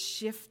 it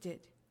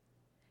shifted.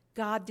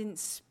 God didn't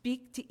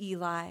speak to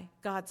Eli.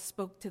 God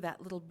spoke to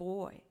that little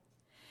boy.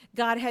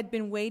 God had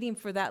been waiting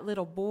for that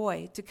little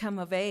boy to come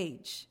of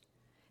age,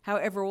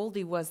 however old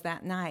he was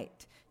that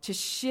night, to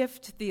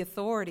shift the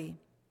authority.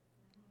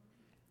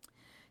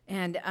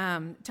 And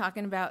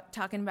talking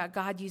about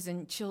God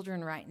using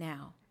children right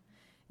now.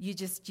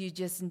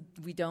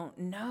 We don't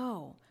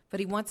know. But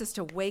he wants us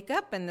to wake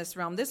up in this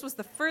realm. This was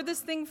the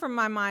furthest thing from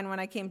my mind when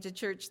I came to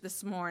church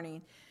this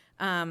morning.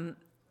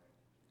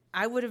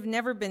 I would have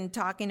never been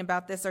talking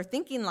about this or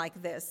thinking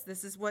like this.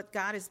 This is what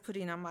God is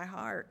putting on my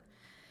heart.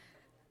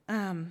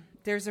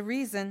 There's a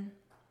reason.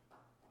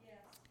 Yes.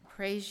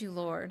 Praise you,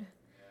 Lord.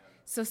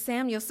 So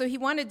Samuel, he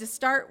wanted to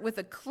start with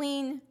a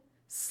clean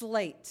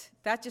slate.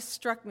 That just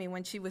struck me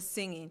when she was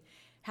singing.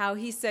 How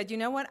he said, "You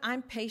know what?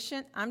 I'm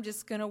patient. I'm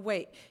just going to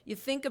wait." You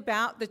think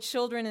about the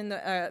children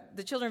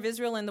the children of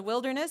Israel in the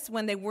wilderness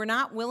when they were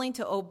not willing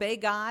to obey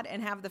God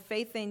and have the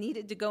faith they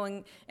needed to go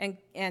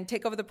and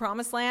take over the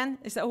promised land.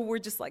 They said, "Oh, we're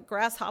just like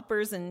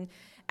grasshoppers." And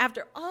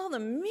after all the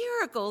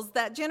miracles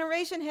that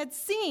generation had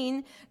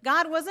seen,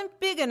 God wasn't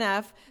big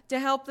enough to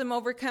help them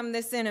overcome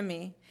this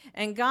enemy.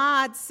 And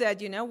God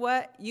said, "You know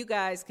what? You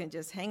guys can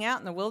just hang out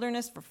in the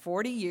wilderness for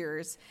 40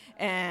 years.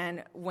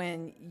 And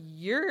when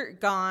you're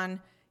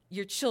gone,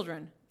 your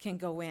children can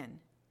go in."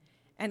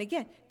 And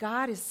again,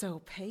 God is so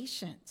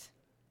patient.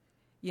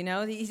 He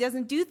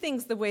doesn't do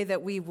things the way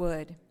that we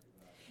would.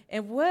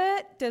 And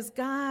what does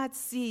God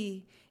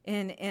see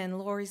in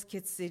Lori's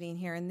kids sitting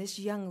here and this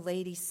young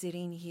lady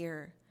sitting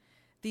here?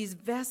 These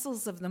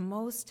vessels of the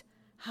Most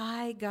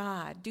High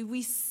God. Do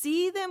we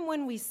see them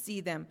when we see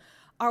them?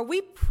 Are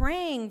we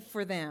praying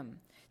for them?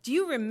 Do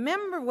you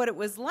remember what it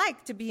was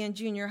like to be in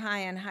junior high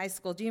and high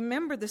school? Do you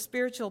remember the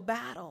spiritual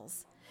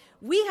battles?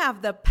 We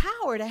have the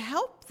power to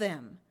help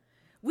them.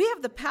 We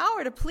have the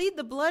power to plead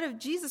the blood of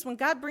Jesus when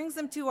God brings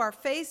them to our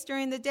face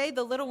during the day.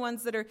 The little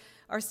ones that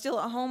are still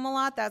at home a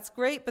lot, that's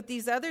great. But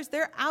these others,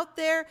 they're out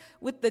there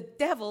with the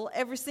devil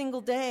every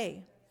single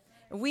day.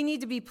 And we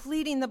need to be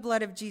pleading the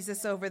blood of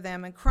Jesus over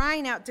them and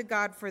crying out to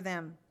God for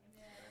them.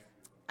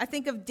 I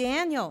think of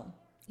Daniel.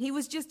 He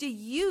was just a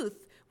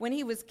youth when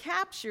he was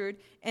captured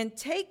and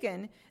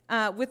taken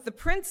with the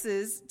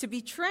princes to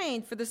be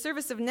trained for the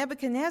service of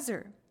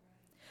Nebuchadnezzar.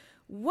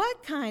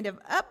 What kind of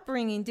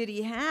upbringing did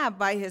he have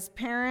by his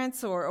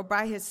parents or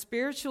by his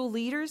spiritual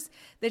leaders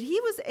that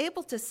he was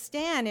able to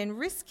stand and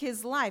risk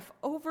his life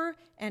over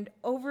and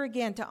over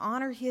again to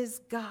honor his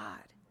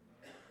God?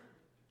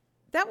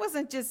 That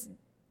wasn't just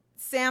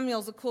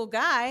Samuel's a cool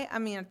guy. I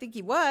mean, I think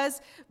he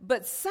was,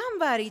 but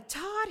somebody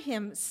taught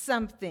him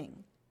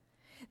something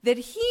that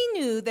he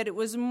knew that it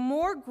was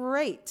more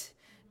great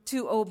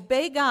to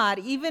obey God,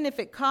 even if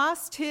it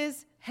cost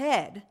his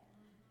head,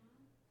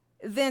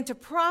 than to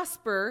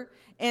prosper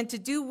and to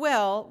do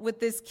well with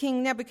this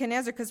King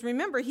Nebuchadnezzar. Because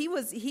remember, he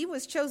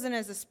was chosen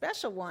as a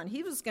special one.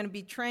 He was going to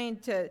be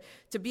trained to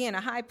be in a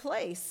high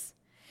place.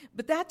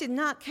 But that did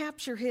not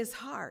capture his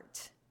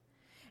heart.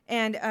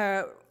 And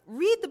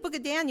read the book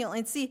of Daniel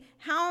and see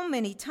how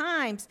many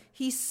times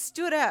he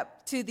stood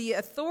up to the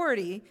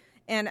authority.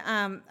 And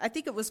I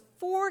think it was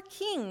 4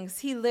 kings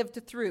he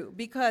lived through,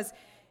 because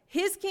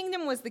his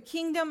kingdom was the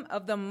kingdom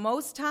of the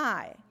Most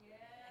High.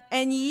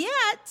 And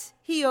yet,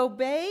 he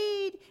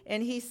obeyed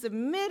and he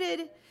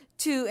submitted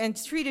to and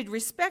treated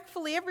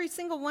respectfully every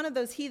single one of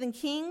those heathen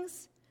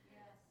kings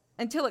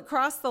until it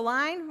crossed the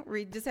line where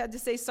he just had to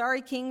say,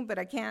 sorry, king, but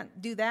I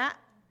can't do that.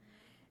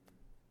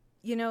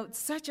 You know, it's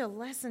such a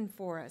lesson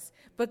for us.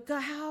 But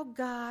how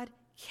God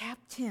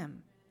kept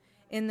him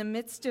in the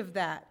midst of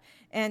that.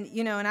 And,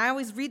 you know, and I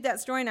always read that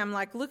story and I'm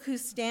like, look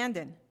who's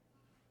standing.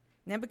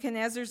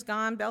 Nebuchadnezzar's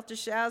gone,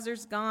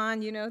 Belteshazzar's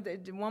gone, you know,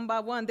 one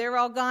by one, they're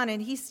all gone,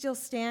 and he's still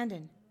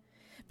standing.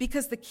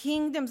 Because the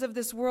kingdoms of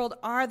this world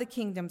are the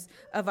kingdoms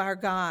of our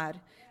God.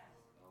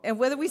 And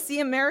whether we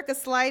see America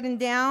sliding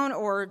down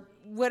or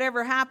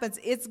whatever happens,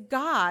 it's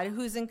God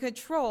who's in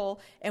control,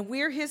 and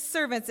we're his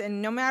servants,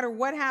 and no matter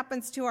what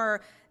happens to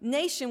our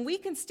nation, we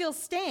can still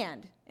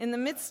stand in the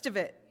midst of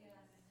it.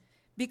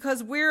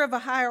 Because we're of a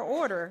higher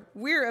order.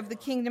 We're of the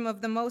kingdom of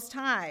the Most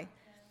High.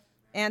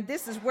 And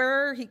this is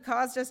where he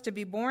caused us to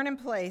be born and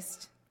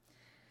placed.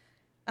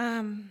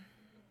 Turn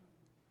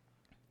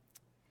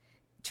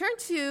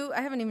to,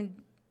 I haven't even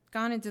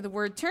gone into the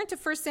word, turn to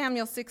 1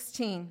 Samuel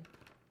 16.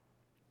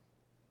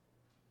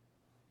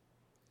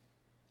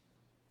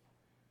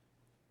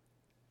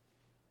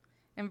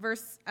 In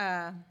verse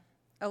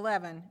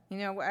 11, you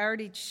know, I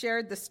already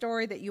shared the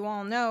story that you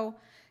all know,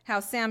 how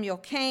Samuel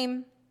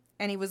came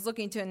and he was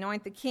looking to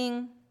anoint the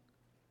king.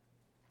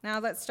 Now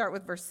let's start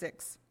with verse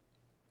 6.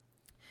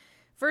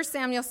 1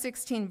 Samuel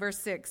 16, verse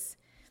 6.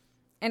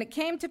 And it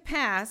came to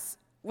pass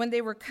when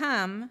they were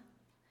come,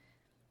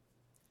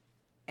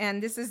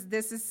 and this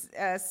is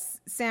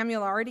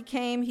Samuel already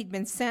came. He'd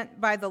been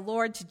sent by the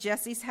Lord to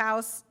Jesse's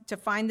house to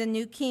find the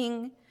new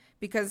king,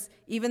 because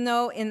even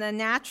though in the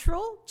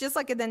natural, just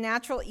like in the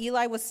natural,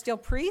 Eli was still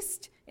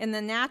priest, in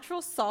the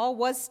natural, Saul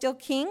was still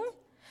king,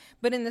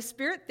 but in the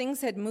spirit,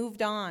 things had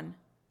moved on.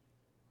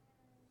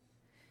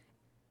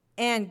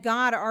 And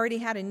God already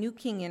had a new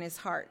king in his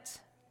heart.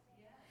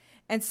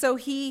 And so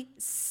he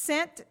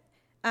sent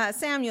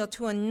Samuel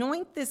to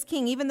anoint this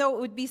king, even though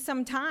it would be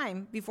some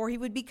time before he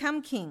would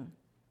become king.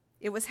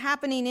 It was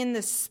happening in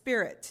the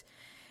spirit.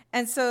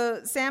 And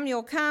so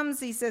Samuel comes,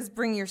 he says,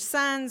 bring your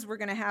sons, we're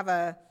going to have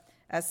a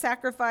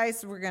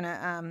sacrifice, we're going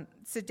to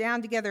sit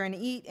down together and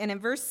eat. And in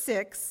verse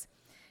 6,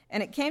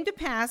 and it came to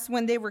pass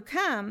when they were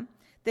come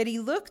that he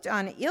looked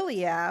on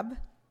Eliab,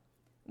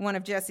 one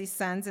of Jesse's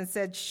sons, and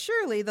said,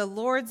 surely the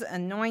Lord's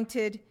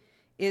anointed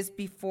is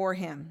before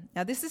him.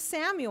 Now, this is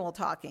Samuel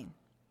talking.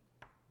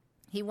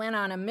 He went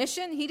on a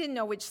mission. He didn't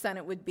know which son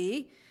it would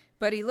be,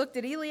 but he looked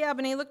at Eliab,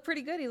 and he looked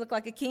pretty good. He looked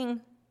like a king.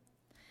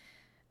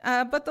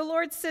 But the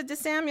Lord said to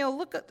Samuel,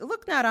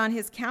 look not on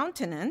his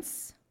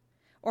countenance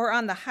or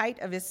on the height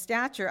of his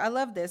stature. I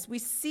love this.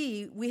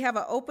 We have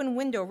an open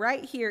window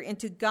right here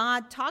into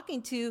God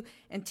talking to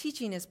and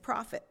teaching his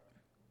prophet.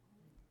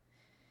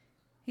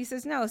 He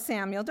says, no,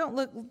 Samuel, don't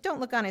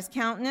look on his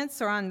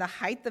countenance or on the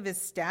height of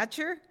his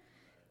stature,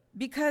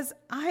 because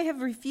I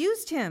have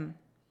refused him.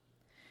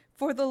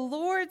 For the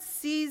Lord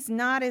sees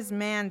not as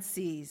man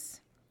sees.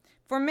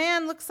 For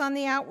man looks on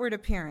the outward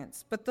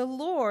appearance, but the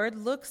Lord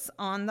looks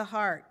on the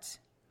heart.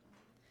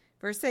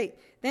 Verse 8,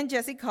 then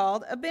Jesse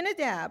called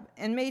Abinadab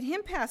and made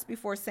him pass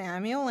before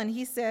Samuel, and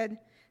he said,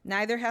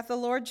 neither hath the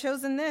Lord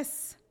chosen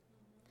this.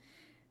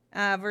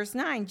 Verse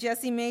 9,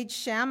 Jesse made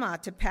Shammah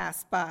to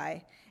pass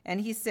by, and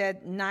he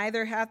said,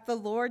 neither hath the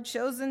Lord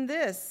chosen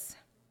this.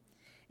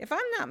 If I'm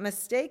not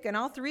mistaken,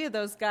 all 3 of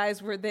those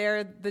guys were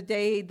there the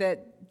day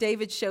that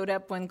David showed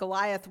up when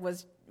Goliath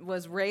was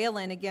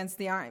railing against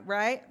the army,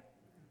 right?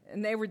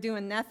 And they were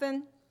doing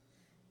nothing.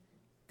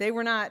 They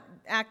were not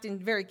acting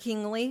very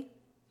kingly.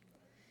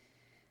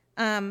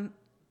 But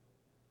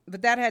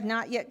that had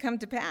not yet come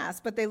to pass.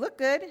 But they look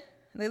good.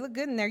 They look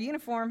good in their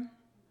uniform.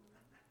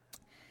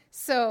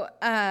 So,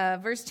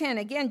 verse 10,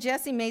 again,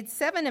 Jesse made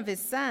 7 of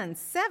his sons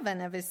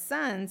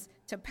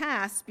to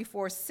pass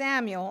before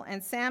Samuel.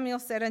 And Samuel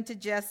said unto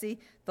Jesse,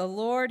 the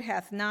Lord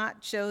hath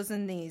not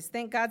chosen these.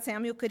 Thank God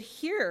Samuel could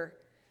hear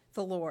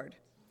the Lord.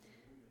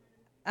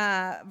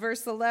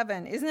 Verse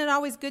 11, isn't it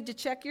always good to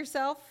check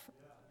yourself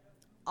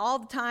all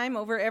the time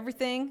over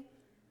everything?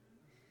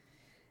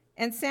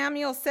 And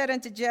Samuel said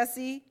unto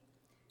Jesse,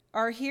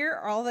 Are here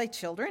all thy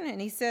children?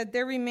 And he said,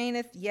 There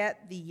remaineth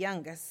yet the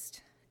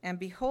youngest, and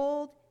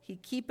behold, he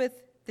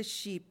keepeth the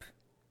sheep.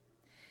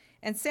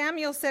 And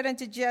Samuel said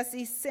unto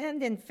Jesse,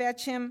 Send and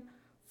fetch him,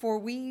 for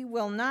we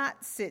will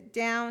not sit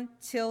down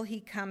till he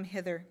come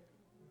hither.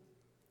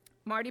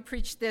 Marty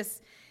preached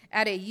this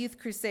at a youth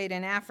crusade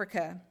in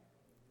Africa.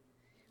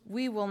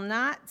 We will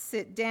not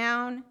sit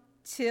down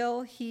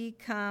till he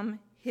come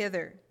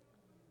hither.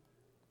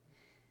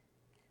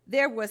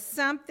 There was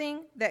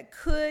something that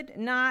could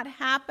not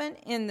happen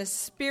in the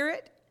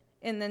spirit,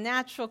 in the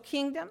natural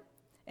kingdom,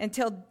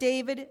 until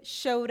David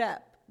showed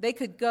up. They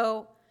could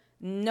go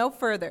no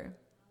further.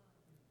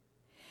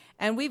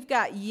 And we've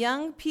got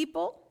young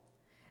people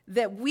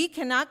that we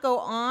cannot go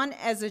on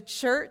as a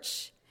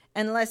church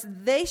unless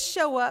they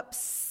show up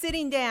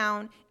sitting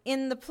down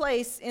in the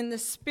place, in the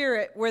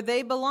spirit where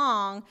they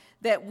belong,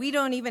 that we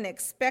don't even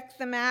expect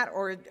them at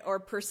or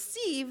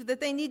perceive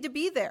that they need to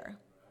be there.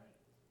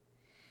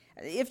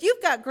 If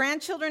you've got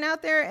grandchildren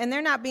out there and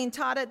they're not being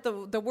taught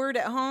the word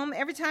at home,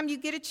 every time you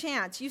get a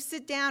chance, you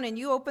sit down and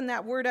you open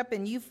that word up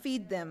and you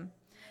feed them.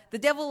 The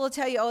devil will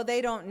tell you, oh,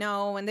 they don't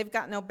know, and they've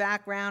got no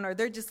background, or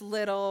they're just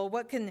little.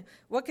 What can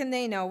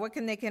they know? What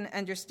can they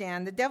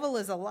understand? The devil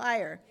is a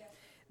liar.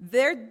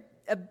 Their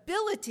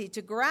ability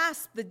to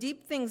grasp the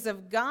deep things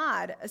of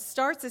God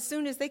starts as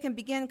soon as they can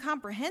begin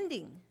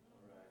comprehending.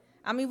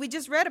 I mean, we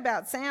just read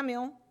about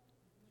Samuel.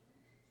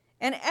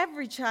 And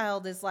every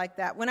child is like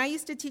that. When I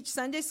used to teach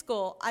Sunday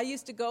school, I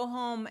used to go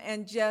home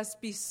and just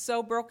be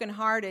so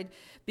brokenhearted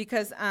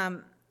because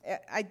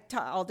I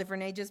taught all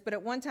different ages, but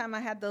at one time I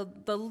had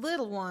the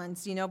little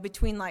ones,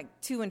 between like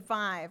 2 and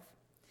 5.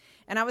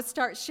 And I would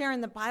start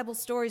sharing the Bible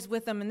stories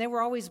with them, and they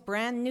were always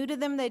brand new to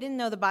them. They didn't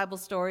know the Bible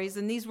stories,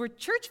 and these were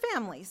church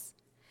families.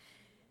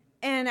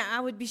 And I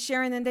would be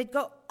sharing them, they'd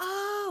go,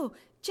 oh,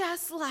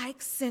 just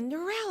like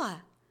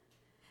Cinderella.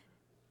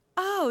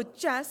 Oh,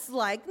 just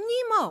like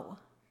Nemo.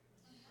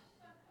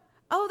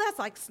 Oh, that's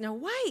like Snow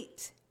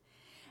White.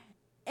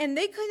 And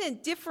they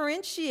couldn't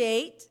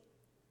differentiate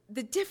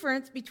the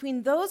difference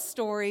between those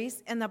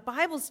stories and the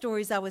Bible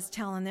stories I was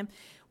telling them.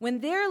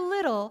 When they're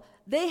little,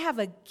 they have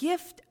a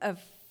gift of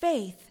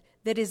faith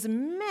that is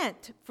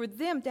meant for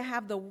them to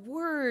have the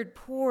word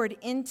poured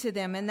into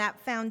them and that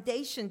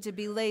foundation to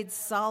be laid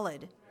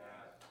solid.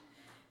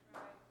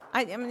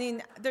 I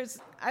mean,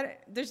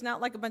 there's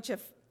not like a bunch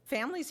of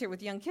families here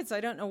with young kids, so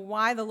I don't know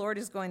why the Lord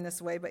is going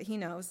this way, but he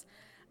knows.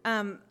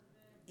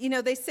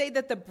 They say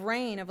that the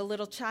brain of a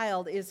little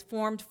child is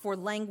formed for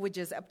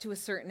languages up to a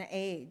certain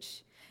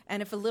age.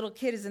 And if a little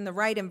kid is in the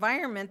right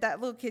environment, that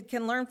little kid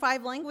can learn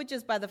 5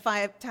 languages by the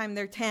time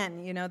they're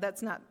 10.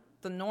 That's not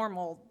the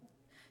normal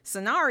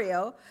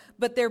scenario,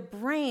 but their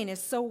brain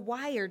is so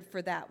wired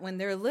for that when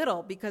they're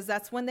little because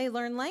that's when they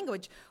learn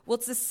language. Well,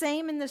 it's the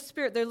same in the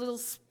spirit. Their little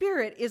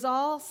spirit is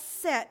all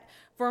set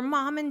for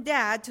mom and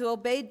dad to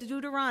obey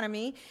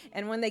Deuteronomy,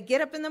 and when they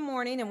get up in the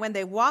morning and when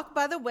they walk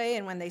by the way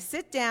and when they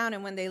sit down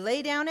and when they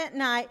lay down at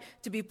night,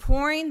 to be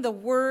pouring the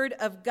word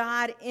of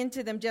God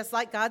into them just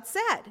like God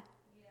said.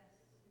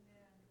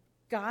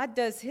 God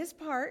does his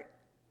part.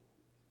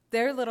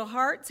 Their little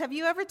hearts. Have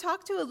you ever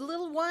talked to a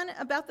little one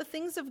about the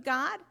things of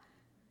God?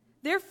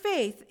 Their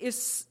faith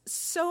is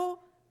so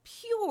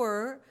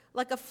pure,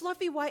 like a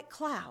fluffy white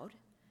cloud.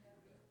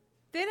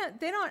 They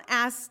don't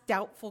ask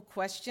doubtful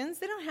questions.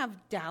 They don't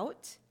have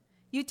doubt.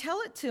 You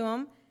tell it to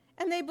them,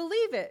 and they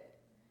believe it.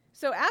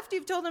 So after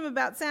you've told them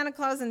about Santa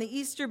Claus and the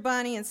Easter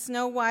Bunny and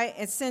Snow White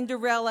and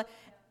Cinderella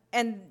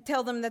and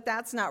tell them that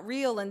that's not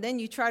real, and then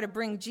you try to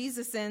bring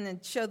Jesus in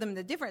and show them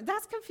the difference,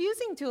 that's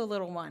confusing to a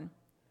little one.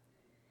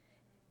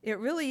 It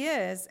really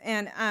is.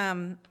 And,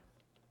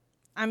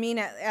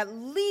 at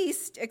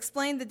least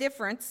explain the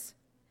difference.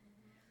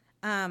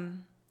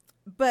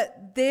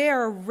 But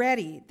they're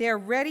ready. They're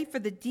ready for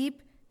the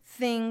deep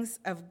things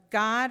of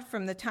God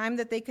from the time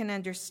that they can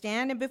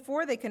understand and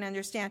before they can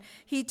understand.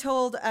 He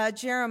told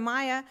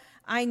Jeremiah,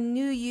 I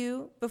knew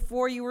you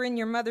before you were in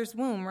your mother's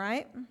womb,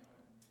 right?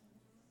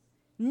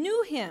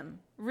 Knew him,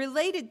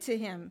 related to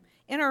him,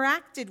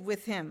 interacted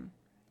with him,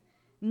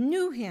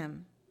 knew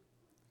him.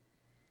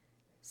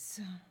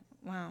 So,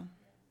 wow.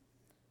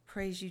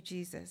 Praise you,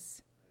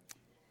 Jesus.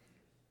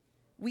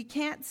 We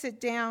can't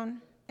sit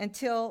down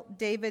until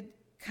David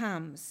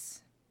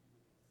comes.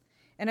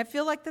 And I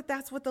feel like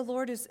that's what the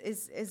Lord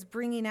is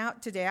bringing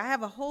out today. I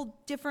have a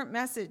whole different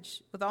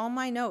message with all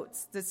my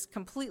notes that's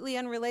completely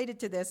unrelated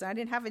to this. I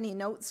didn't have any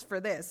notes for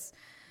this.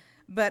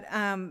 But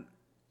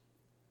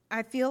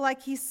I feel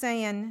like he's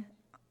saying,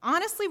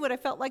 honestly, what I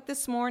felt like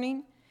this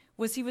morning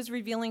was he was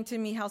revealing to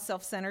me how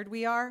self-centered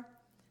we are.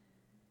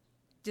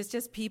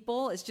 Just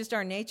people. It's just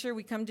our nature.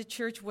 We come to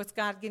church. What's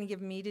God going to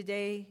give me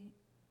today?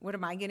 What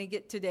am I going to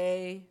get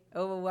today?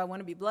 Oh, I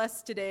want to be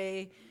blessed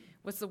today.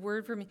 What's the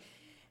word for me?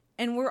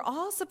 And we're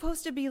all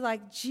supposed to be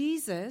like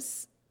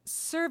Jesus,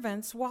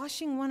 servants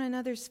washing one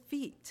another's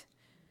feet.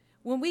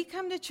 When we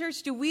come to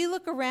church, do we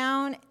look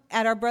around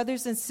at our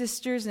brothers and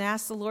sisters and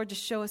ask the Lord to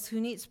show us who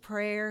needs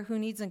prayer, who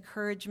needs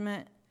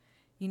encouragement?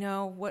 Who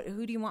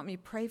do you want me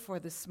to pray for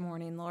this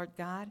morning, Lord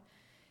God?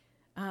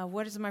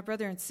 What is my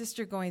brother and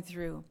sister going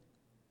through?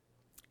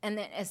 And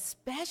then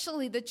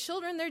especially the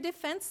children, they're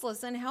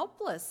defenseless and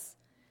helpless,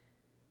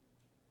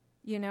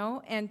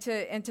 and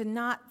to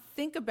not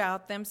think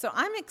about them. So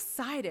I'm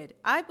excited.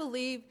 I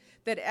believe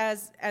that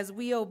as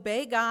we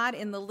obey God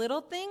in the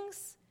little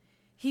things,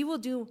 he will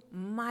do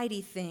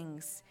mighty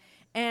things.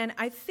 And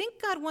I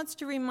think God wants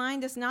to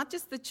remind us, not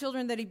just the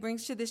children that he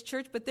brings to this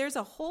church, but there's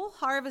a whole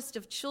harvest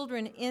of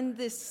children in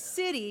this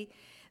city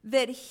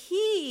that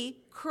he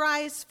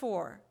cries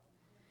for,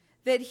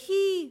 that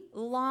he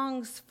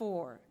longs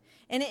for.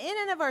 And in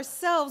and of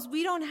ourselves,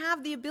 we don't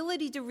have the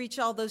ability to reach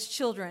all those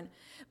children.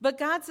 But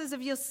God says,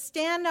 if you'll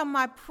stand on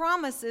my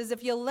promises,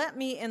 if you'll let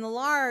me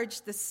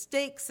enlarge the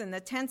stakes and the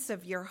tents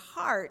of your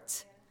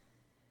heart,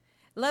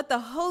 let the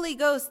Holy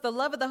Ghost, the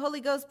love of the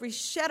Holy Ghost, be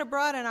shed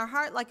abroad in our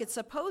heart like it's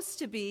supposed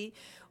to be,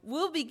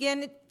 we'll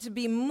begin to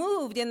be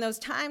moved in those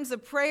times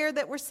of prayer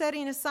that we're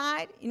setting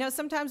aside.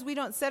 Sometimes we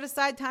don't set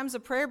aside times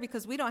of prayer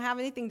because we don't have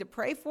anything to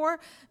pray for,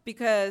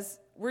 because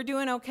we're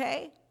doing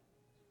okay.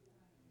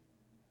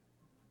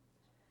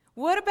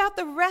 What about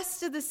the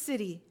rest of the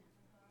city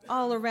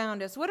all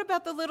around us? What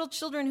about the little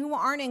children who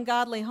aren't in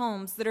godly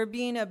homes that are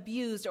being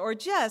abused, or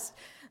just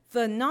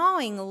the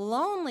gnawing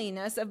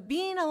loneliness of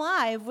being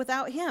alive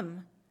without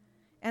him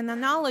and the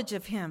knowledge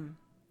of him?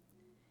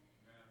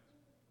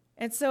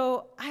 And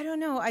so, I don't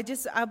know,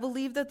 I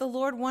believe that the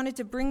Lord wanted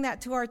to bring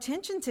that to our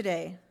attention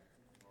today.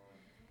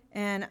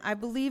 And I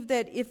believe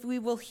that if we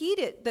will heed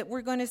it, that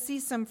we're going to see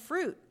some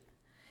fruit.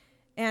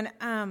 And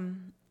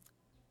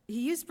he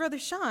used Brother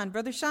Sean.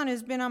 Brother Sean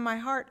has been on my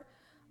heart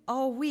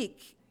all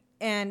week,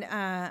 and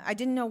I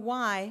didn't know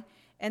why.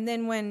 And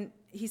then when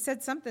he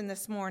said something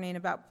this morning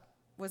about,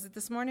 was it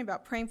this morning,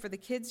 about praying for the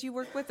kids you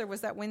work with, or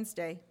was that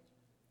Wednesday?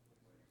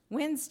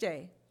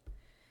 Wednesday.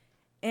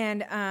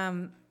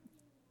 And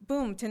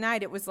boom,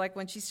 tonight it was like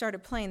when she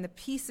started playing, the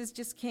pieces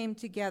just came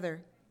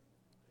together.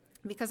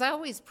 Because I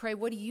always pray,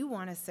 what do you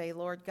want to say,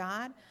 Lord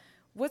God?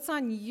 What's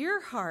on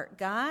your heart,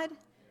 God?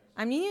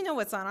 I mean, you know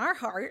what's on our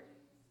heart.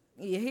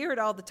 You hear it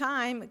all the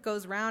time. It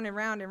goes round and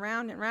round and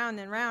round and round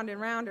and round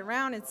and round and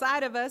round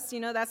inside of us.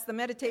 That's the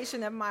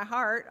meditation of my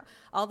heart.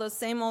 All those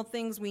same old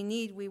things we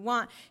need, we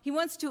want. He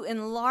wants to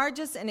enlarge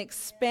us and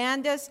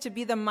expand us to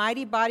be the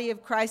mighty body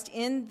of Christ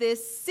in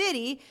this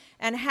city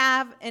and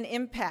have an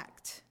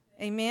impact.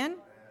 Amen?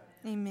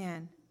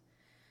 Amen.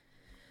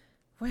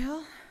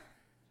 Well,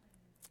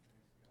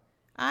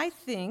 I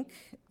think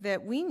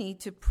that we need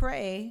to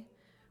pray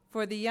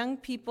for the young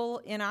people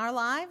in our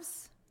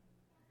lives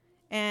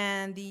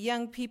and the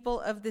young people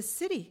of the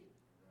city,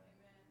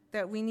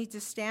 that we need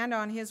to stand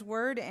on his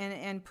word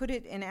and put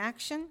it in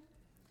action.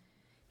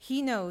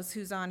 He knows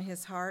who's on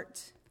his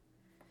heart.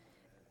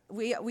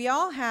 We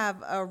all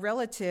have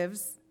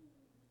relatives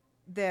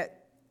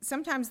that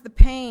sometimes the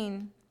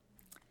pain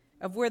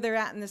of where they're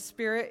at in the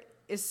spirit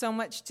is so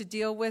much to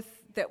deal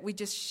with that we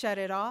just shut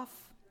it off.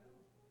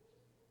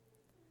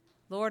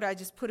 Lord, I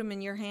just put them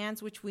in your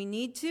hands, which we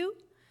need to,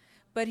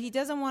 but he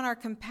doesn't want our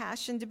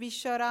compassion to be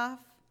shut off.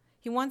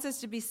 He wants us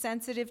to be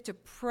sensitive, to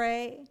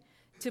pray,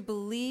 to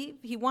believe.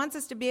 He wants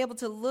us to be able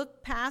to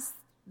look past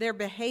their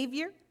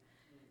behavior,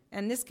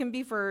 and this can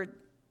be for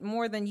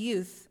more than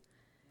youth,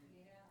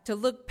 to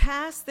look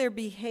past their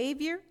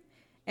behavior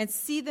and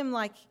see them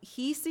like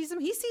he sees them.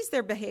 He sees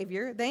their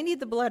behavior. They need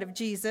the blood of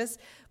Jesus,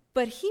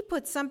 but he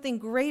put something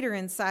greater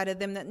inside of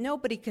them that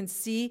nobody can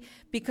see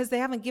because they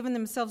haven't given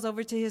themselves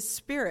over to his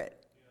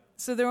spirit.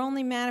 So they're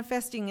only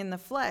manifesting in the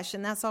flesh,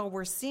 and that's all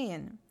we're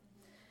seeing.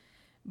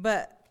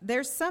 But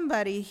there's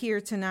somebody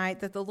here tonight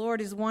that the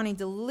Lord is wanting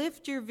to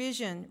lift your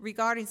vision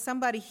regarding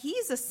somebody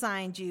he's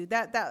assigned you.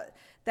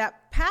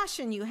 That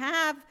passion you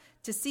have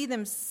to see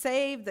them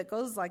saved that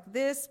goes like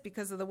this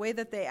because of the way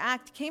that they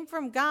act came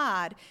from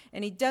God,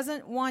 and he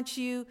doesn't want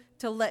you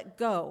to let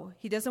go.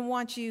 He doesn't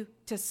want you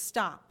to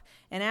stop.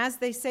 And as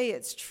they say,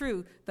 it's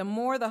true. The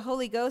more the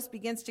Holy Ghost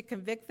begins to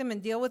convict them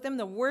and deal with them,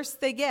 the worse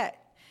they get.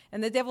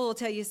 And the devil will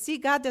tell you, see,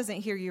 God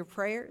doesn't hear your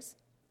prayers.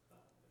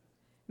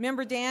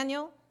 Remember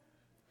Daniel?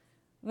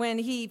 When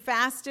he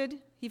fasted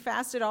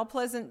all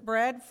pleasant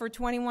bread for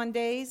 21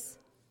 days.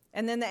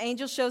 And then the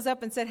angel shows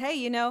up and said,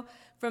 hey,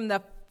 from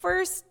the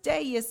first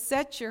day you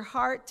set your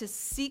heart to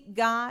seek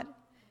God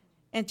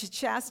and to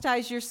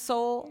chastise your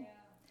soul,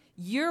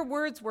 your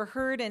words were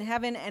heard in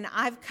heaven, and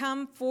I've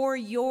come for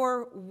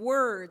your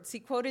words. He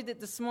quoted it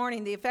this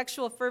morning. The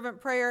effectual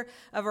fervent prayer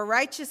of a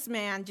righteous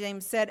man,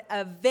 James said,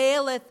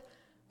 availeth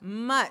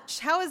much.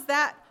 How is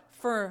that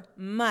for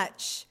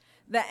much?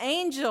 The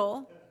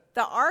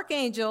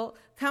archangel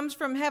comes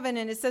from heaven,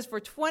 and it says for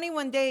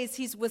 21 days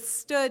he's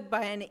withstood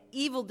by an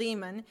evil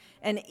demon,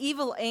 an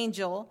evil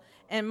angel,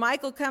 and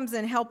Michael comes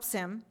and helps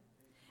him.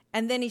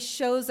 And then he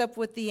shows up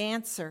with the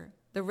answer,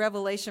 the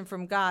revelation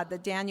from God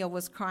that Daniel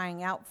was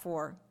crying out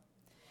for.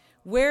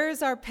 Where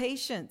is our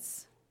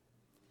patience?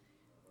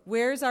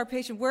 Where is our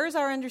patience? Where is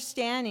our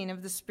understanding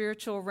of the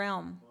spiritual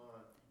realm?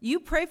 You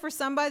pray for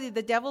somebody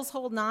the devil's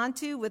holding on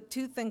to with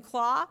tooth and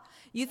claw.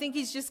 You think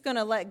he's just going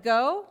to let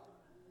go?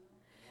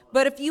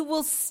 But if you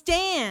will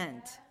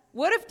stand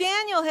What if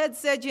Daniel had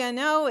said,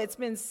 it's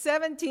been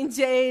 17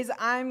 days,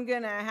 I'm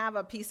going to have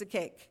a piece of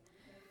cake.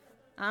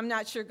 I'm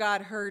not sure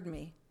God heard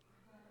me.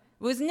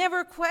 It was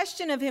never a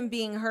question of him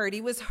being heard.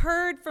 He was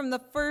heard from the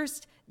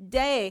first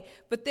day.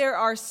 But there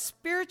are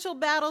spiritual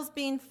battles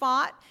being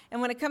fought. And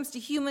when it comes to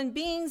human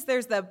beings,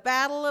 there's the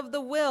battle of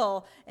the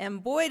will.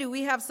 And boy, do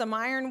we have some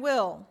iron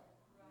will.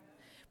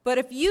 But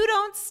if you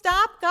don't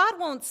stop, God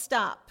won't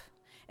stop.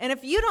 And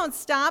if you don't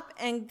stop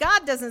and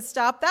God doesn't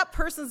stop, that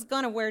person's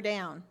going to wear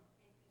down.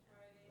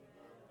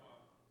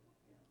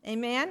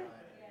 Amen?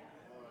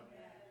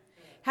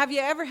 Have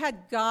you ever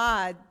had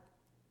God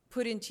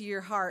put into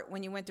your heart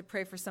when you went to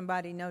pray for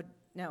somebody? No.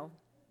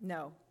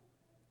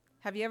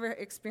 Have you ever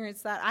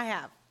experienced that? I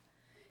have.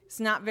 It's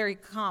not very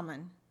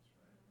common.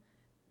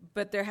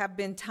 But there have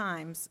been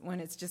times when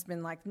it's just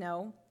been like,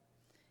 no.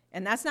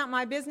 And that's not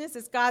my business.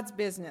 It's God's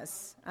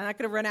business. And I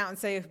could have run out and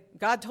say,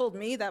 God told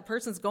me that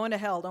person's going to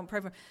hell. Don't pray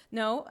for him.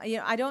 No,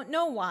 I don't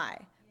know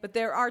why. But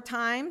there are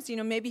times,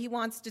 maybe he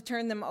wants to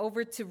turn them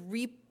over to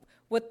reap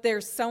what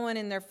they're sowing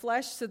in their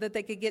flesh so that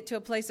they could get to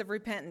a place of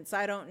repentance.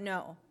 I don't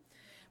know.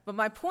 But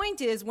my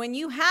point is, when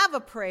you have a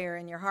prayer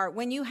in your heart,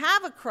 when you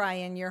have a cry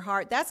in your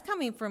heart, that's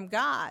coming from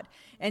God.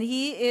 And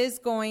he is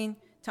going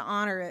to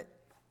honor it.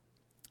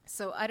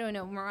 So I don't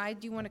know. Mariah,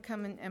 do you want to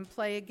come and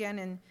play again?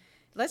 And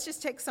let's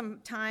just take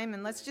some time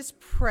and let's just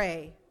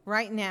pray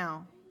right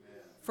now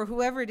for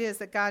whoever it is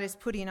that God is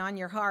putting on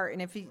your heart.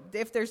 And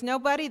if there's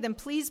nobody, then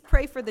please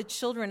pray for the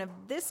children of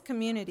this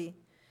community.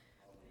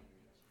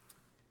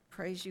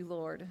 Praise you,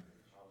 Lord.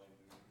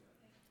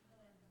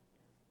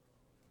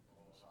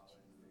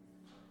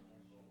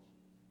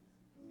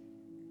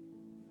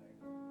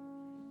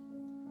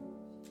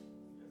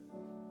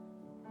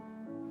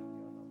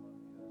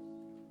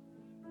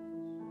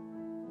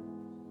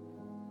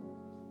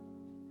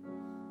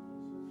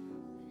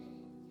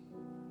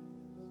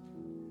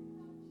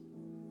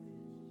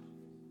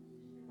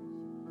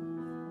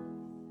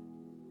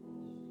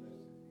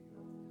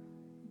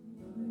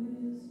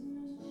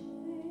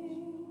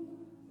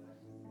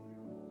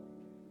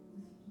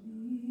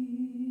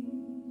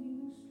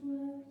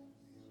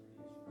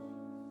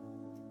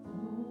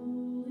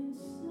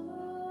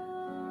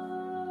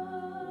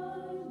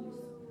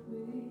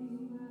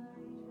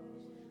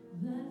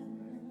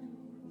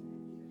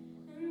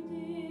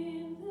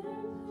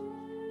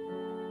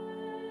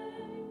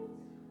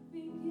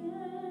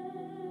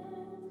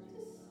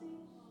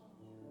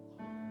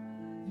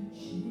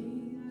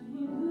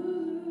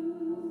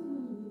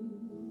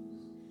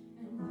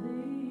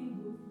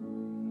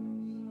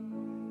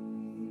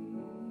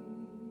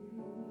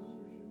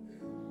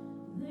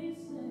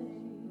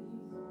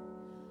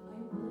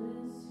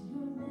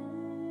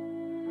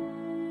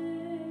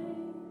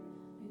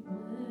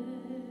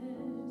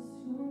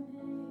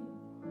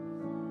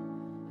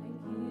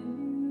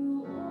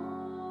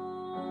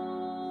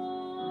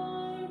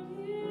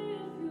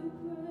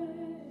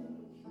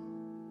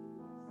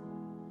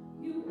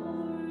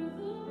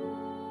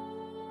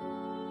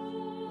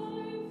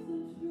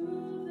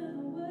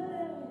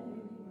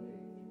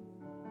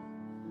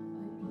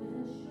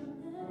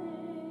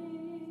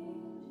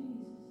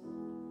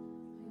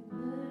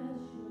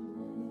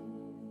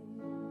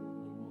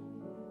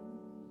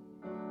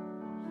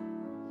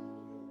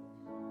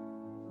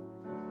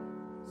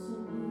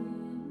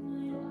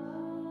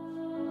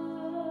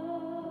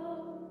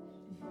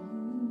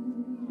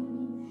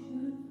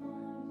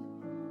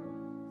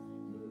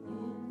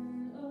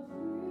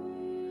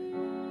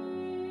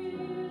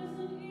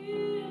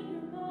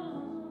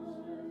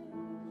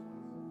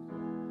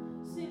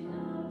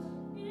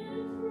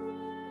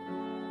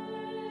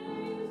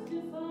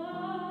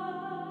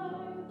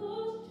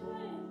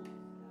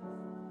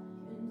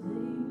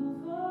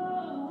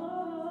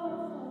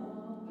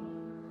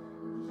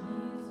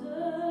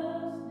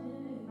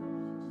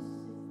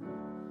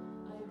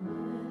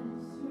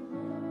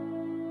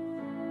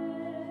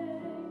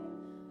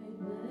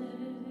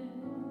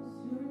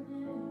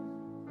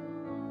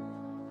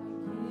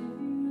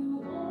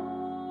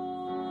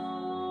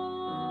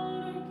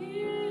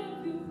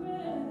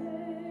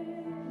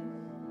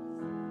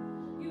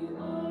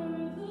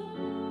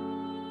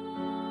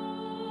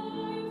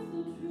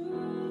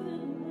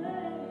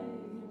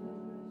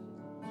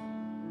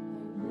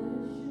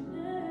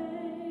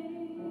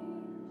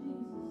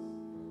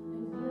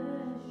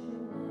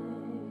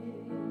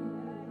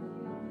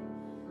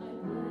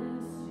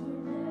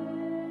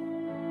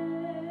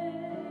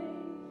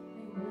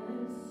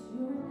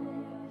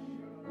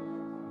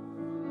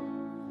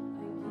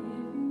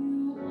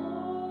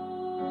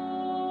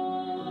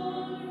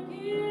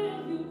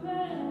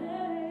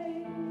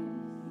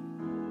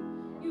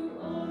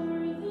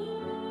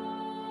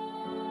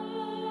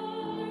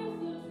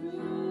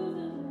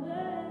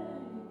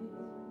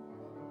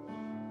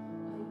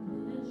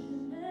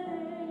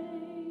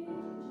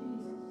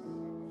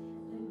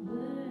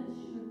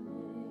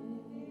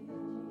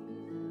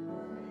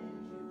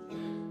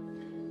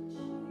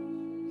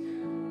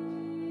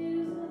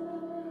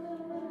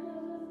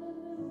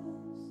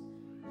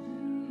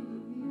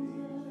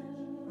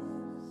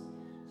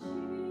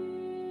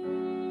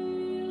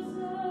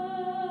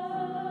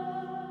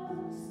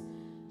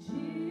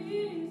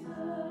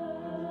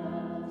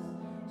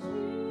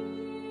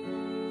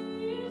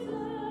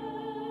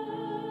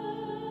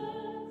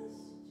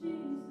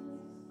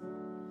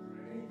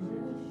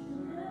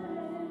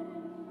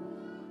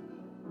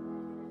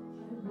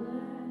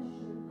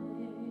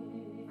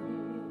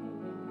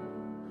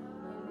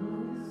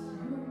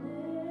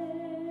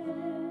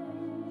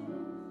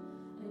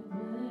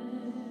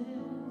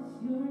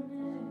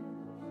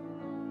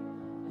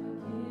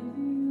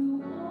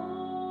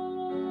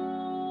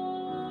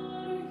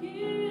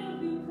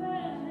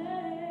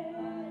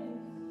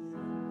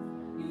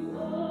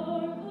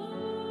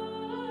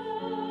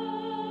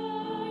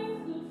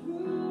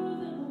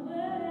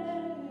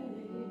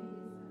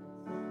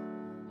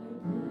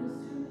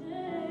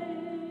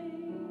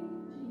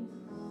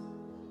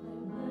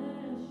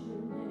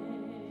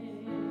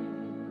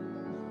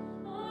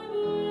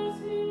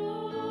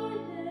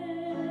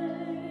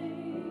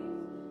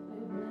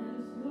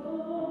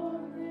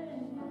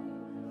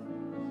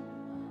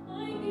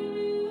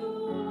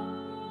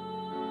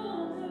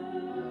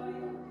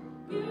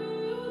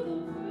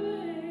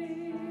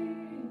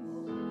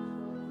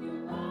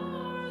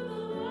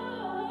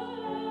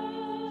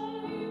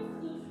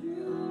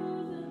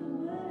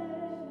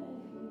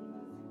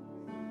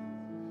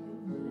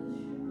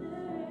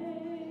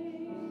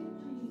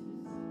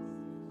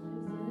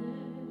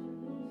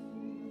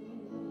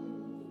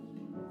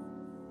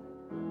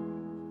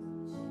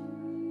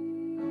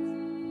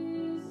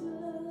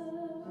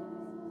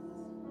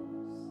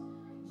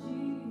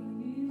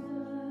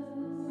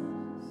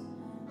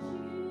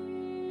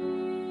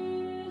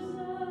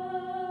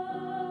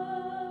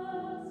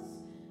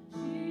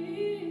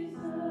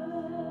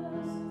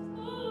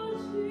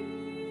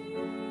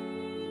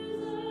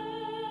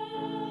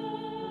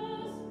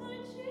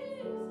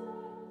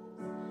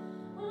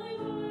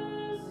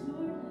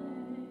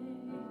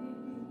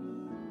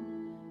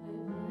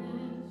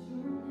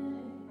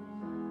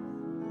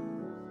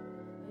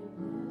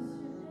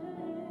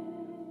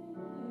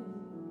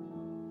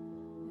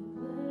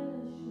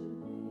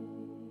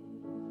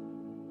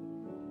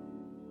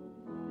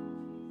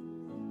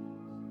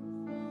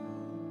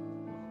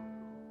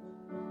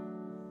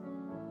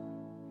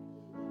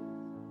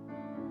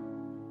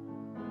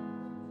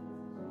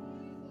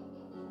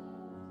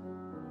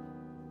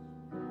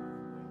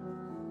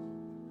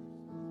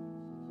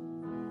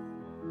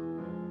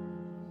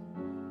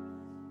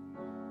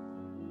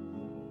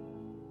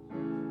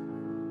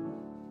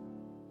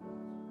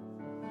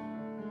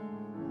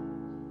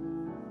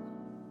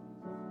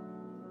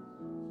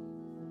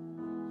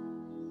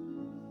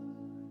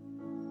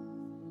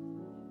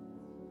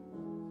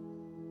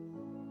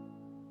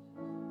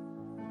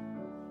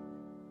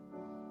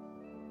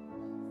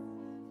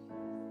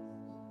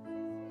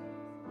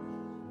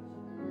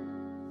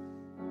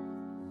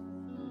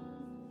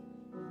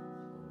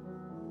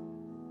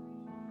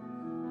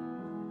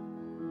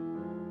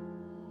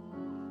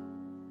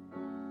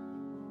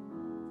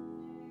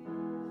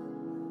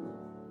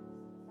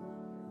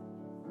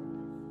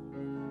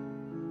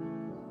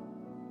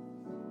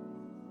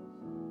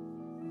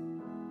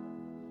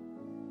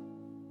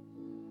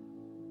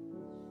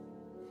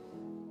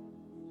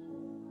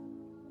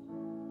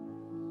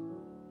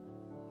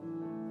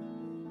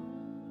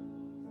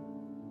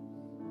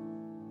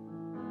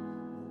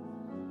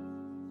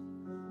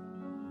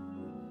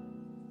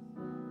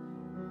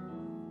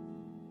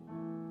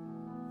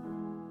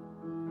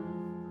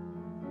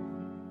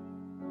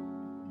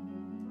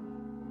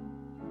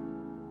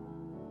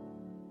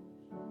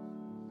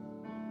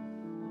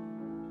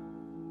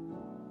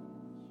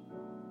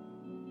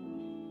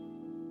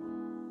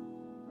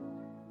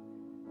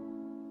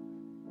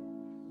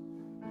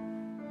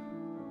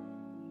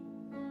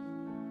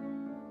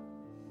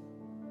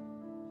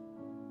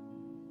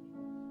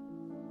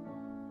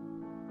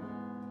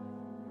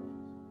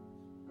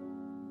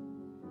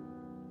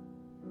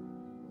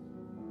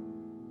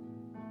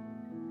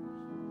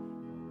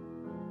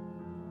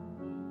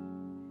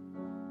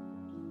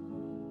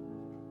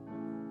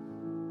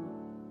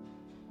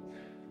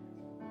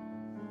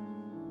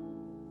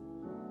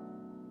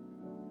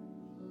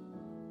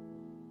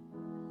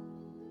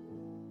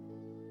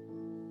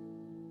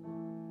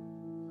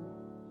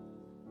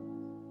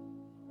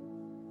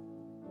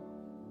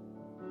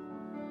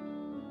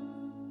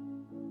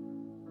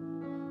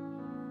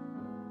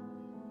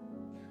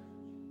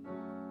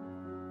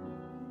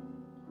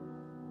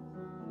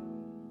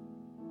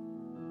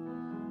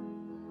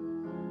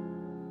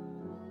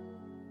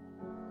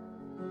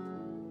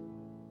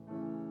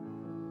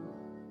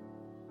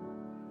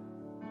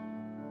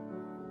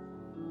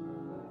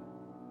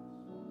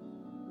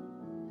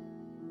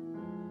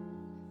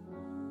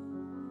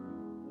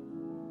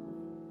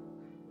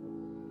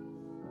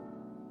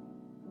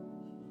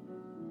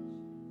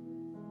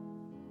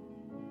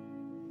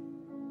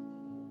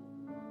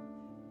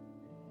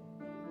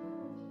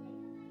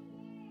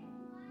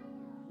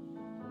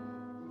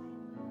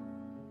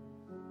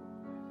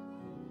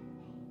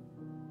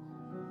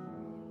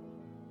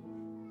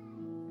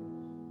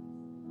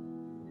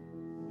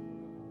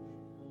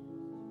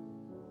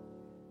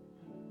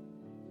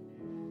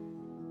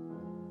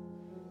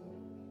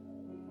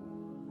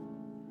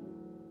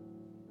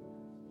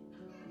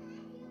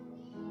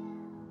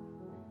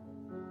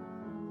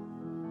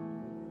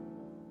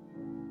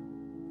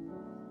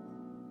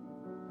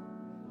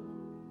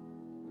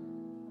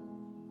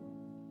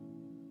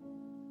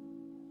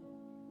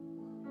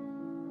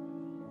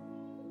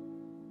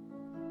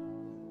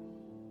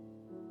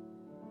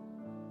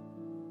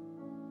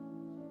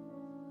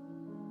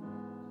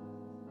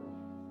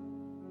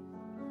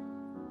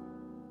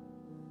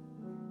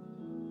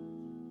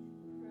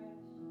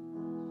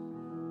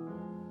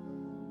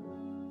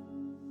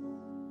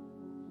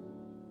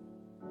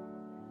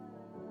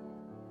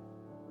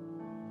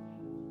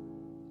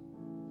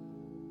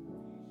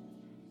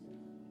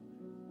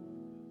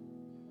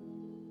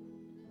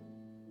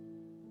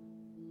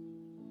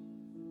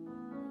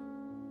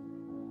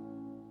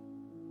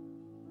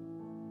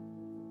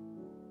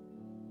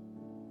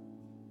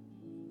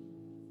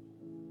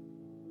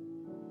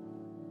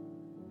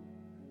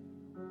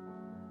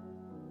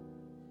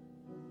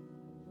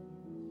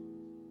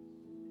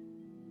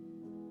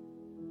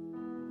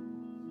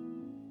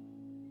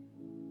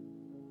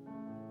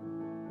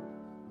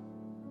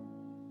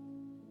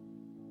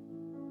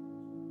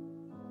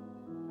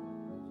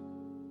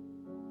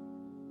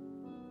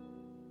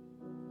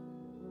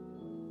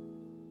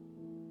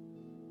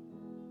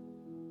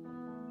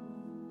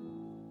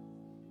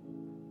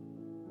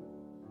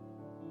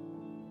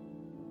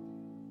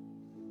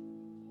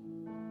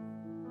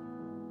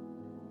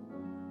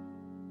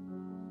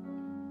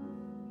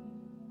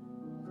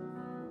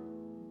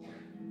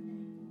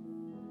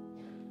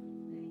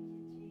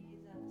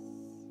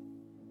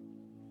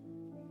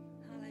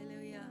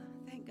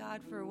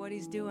 God for what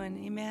he's doing.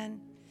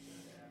 Amen.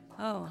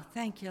 Oh,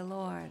 thank you,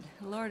 Lord.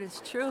 The Lord has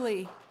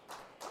truly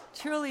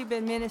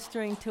been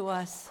ministering to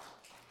us.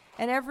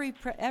 And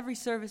every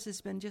service has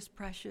been just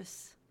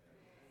precious.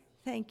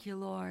 Thank you,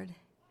 Lord.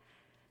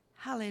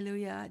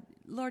 Hallelujah.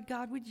 Lord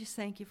God, we just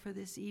thank you for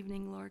this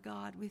evening, Lord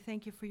God. We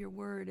thank you for your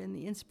word and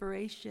the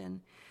inspiration,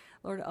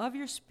 Lord, of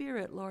your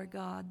spirit, Lord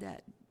God,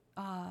 that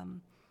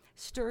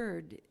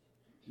stirred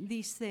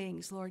these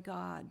things, Lord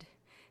God.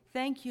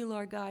 Thank you,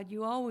 Lord God.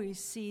 You always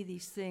see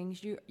these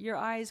things. Your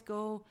eyes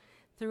go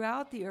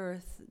throughout the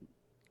earth,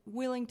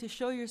 willing to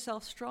show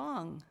yourself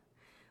strong,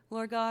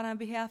 Lord God, on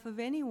behalf of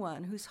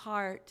anyone whose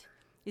heart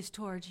is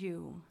towards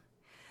you.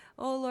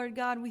 Oh, Lord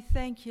God, we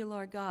thank you,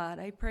 Lord God.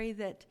 I pray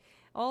that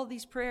all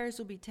these prayers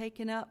will be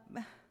taken up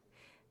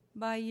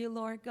by you,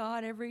 Lord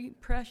God. Every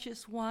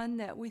precious one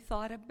that we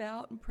thought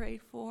about and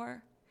prayed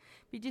for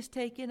be just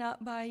taken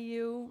up by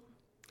you,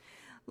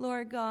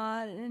 Lord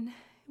God. And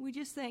we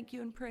just thank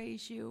you and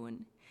praise you.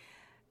 And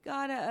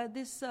God,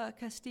 this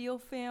Castillo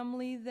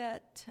family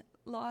that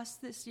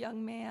lost this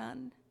young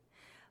man,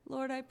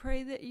 Lord, I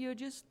pray that you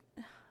just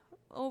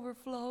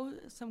overflow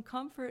some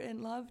comfort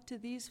and love to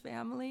these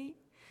family.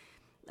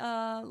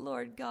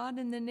 Lord God,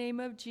 in the name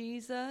of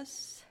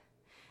Jesus,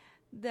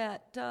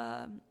 that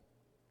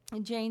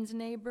Jane's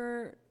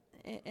neighbor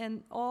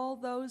and all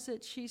those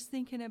that she's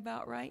thinking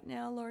about right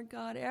now, Lord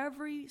God,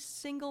 every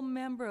single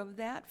member of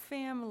that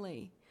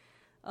family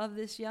of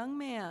this young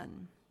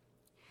man,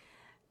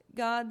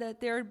 God, that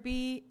there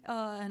be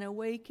an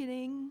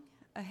awakening,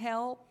 a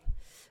help,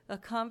 a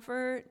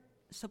comfort,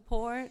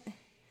 support,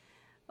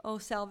 oh,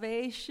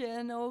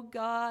 salvation, oh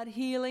God,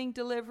 healing,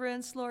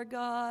 deliverance, Lord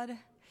God.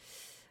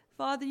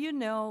 Father, you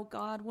know,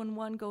 God, when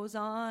one goes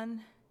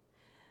on,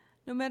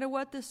 no matter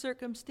what the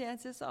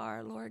circumstances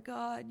are, Lord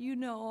God, you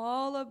know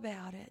all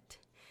about it.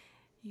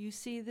 You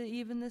see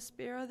even the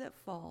sparrow that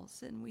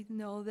falls, and we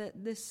know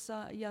that this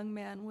young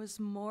man was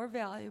more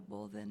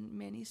valuable than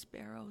many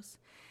sparrows.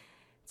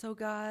 So,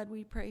 God,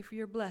 we pray for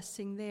your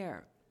blessing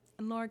there.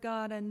 And, Lord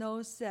God, and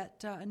those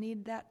that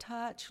need that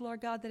touch,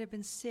 Lord God, that have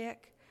been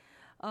sick,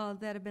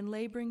 that have been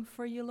laboring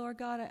for you, Lord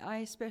God. I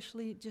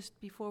especially,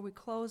 just before we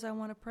close, I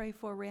want to pray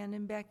for Rand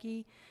and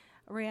Becky.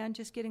 Rand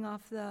just getting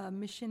off the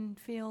mission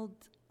field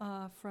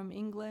from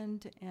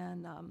England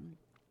and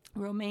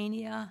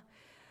Romania.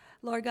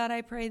 Lord God,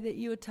 I pray that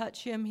you would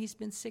touch him. He's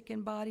been sick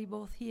in body.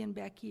 Both he and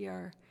Becky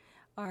are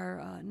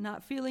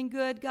not feeling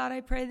good. God, I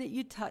pray that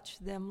you touch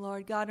them,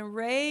 Lord God, and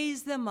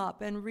raise them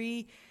up and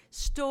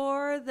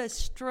restore the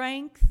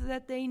strength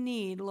that they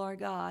need, Lord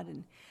God,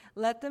 and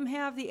let them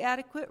have the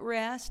adequate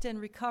rest and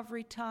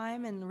recovery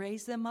time and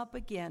raise them up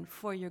again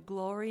for your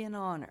glory and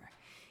honor.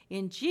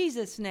 In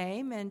Jesus'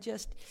 name, and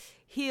just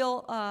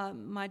heal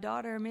my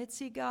daughter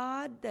Mitzi,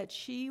 God, that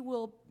she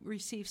will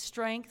receive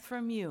strength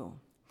from you.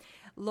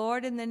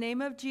 Lord, in the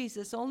name of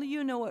Jesus, only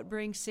you know what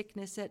brings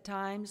sickness at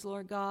times,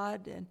 Lord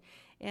God,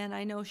 and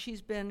I know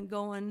she's been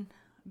going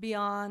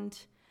beyond,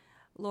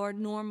 Lord,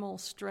 normal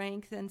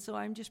strength, and so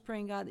I'm just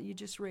praying, God, that you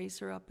just raise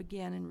her up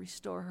again and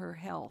restore her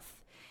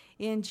health.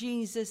 In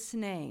Jesus'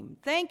 name.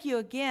 Thank you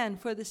again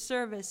for the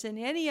service and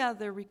any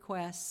other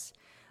requests.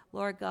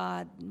 Lord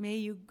God, may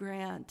you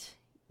grant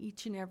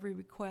each and every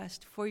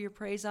request for your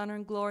praise, honor,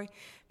 and glory,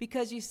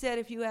 because you said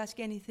if you ask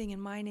anything in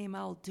my name,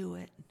 I'll do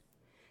it.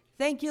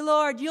 Thank you,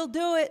 Lord. You'll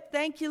do it.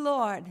 Thank you,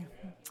 Lord.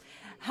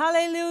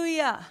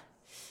 Hallelujah.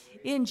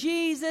 In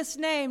Jesus'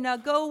 name. Now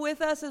go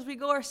with us as we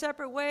go our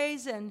separate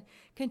ways and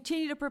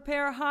continue to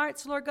prepare our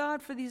hearts, Lord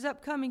God, for these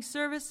upcoming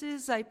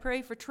services. I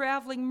pray for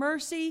traveling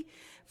mercy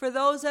for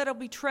those that will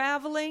be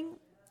traveling.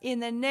 In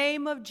the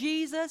name of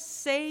Jesus,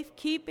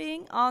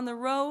 safekeeping on the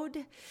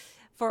road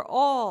for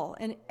all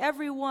and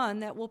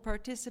everyone that will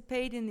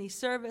participate in these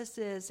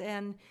services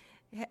and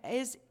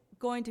is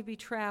going to be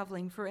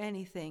traveling for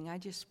anything. I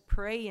just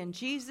pray in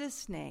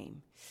Jesus'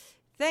 name.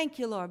 Thank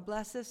you, Lord.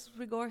 Bless us as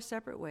we go our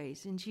separate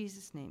ways. In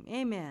Jesus' name,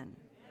 amen.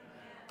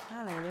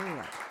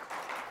 Hallelujah.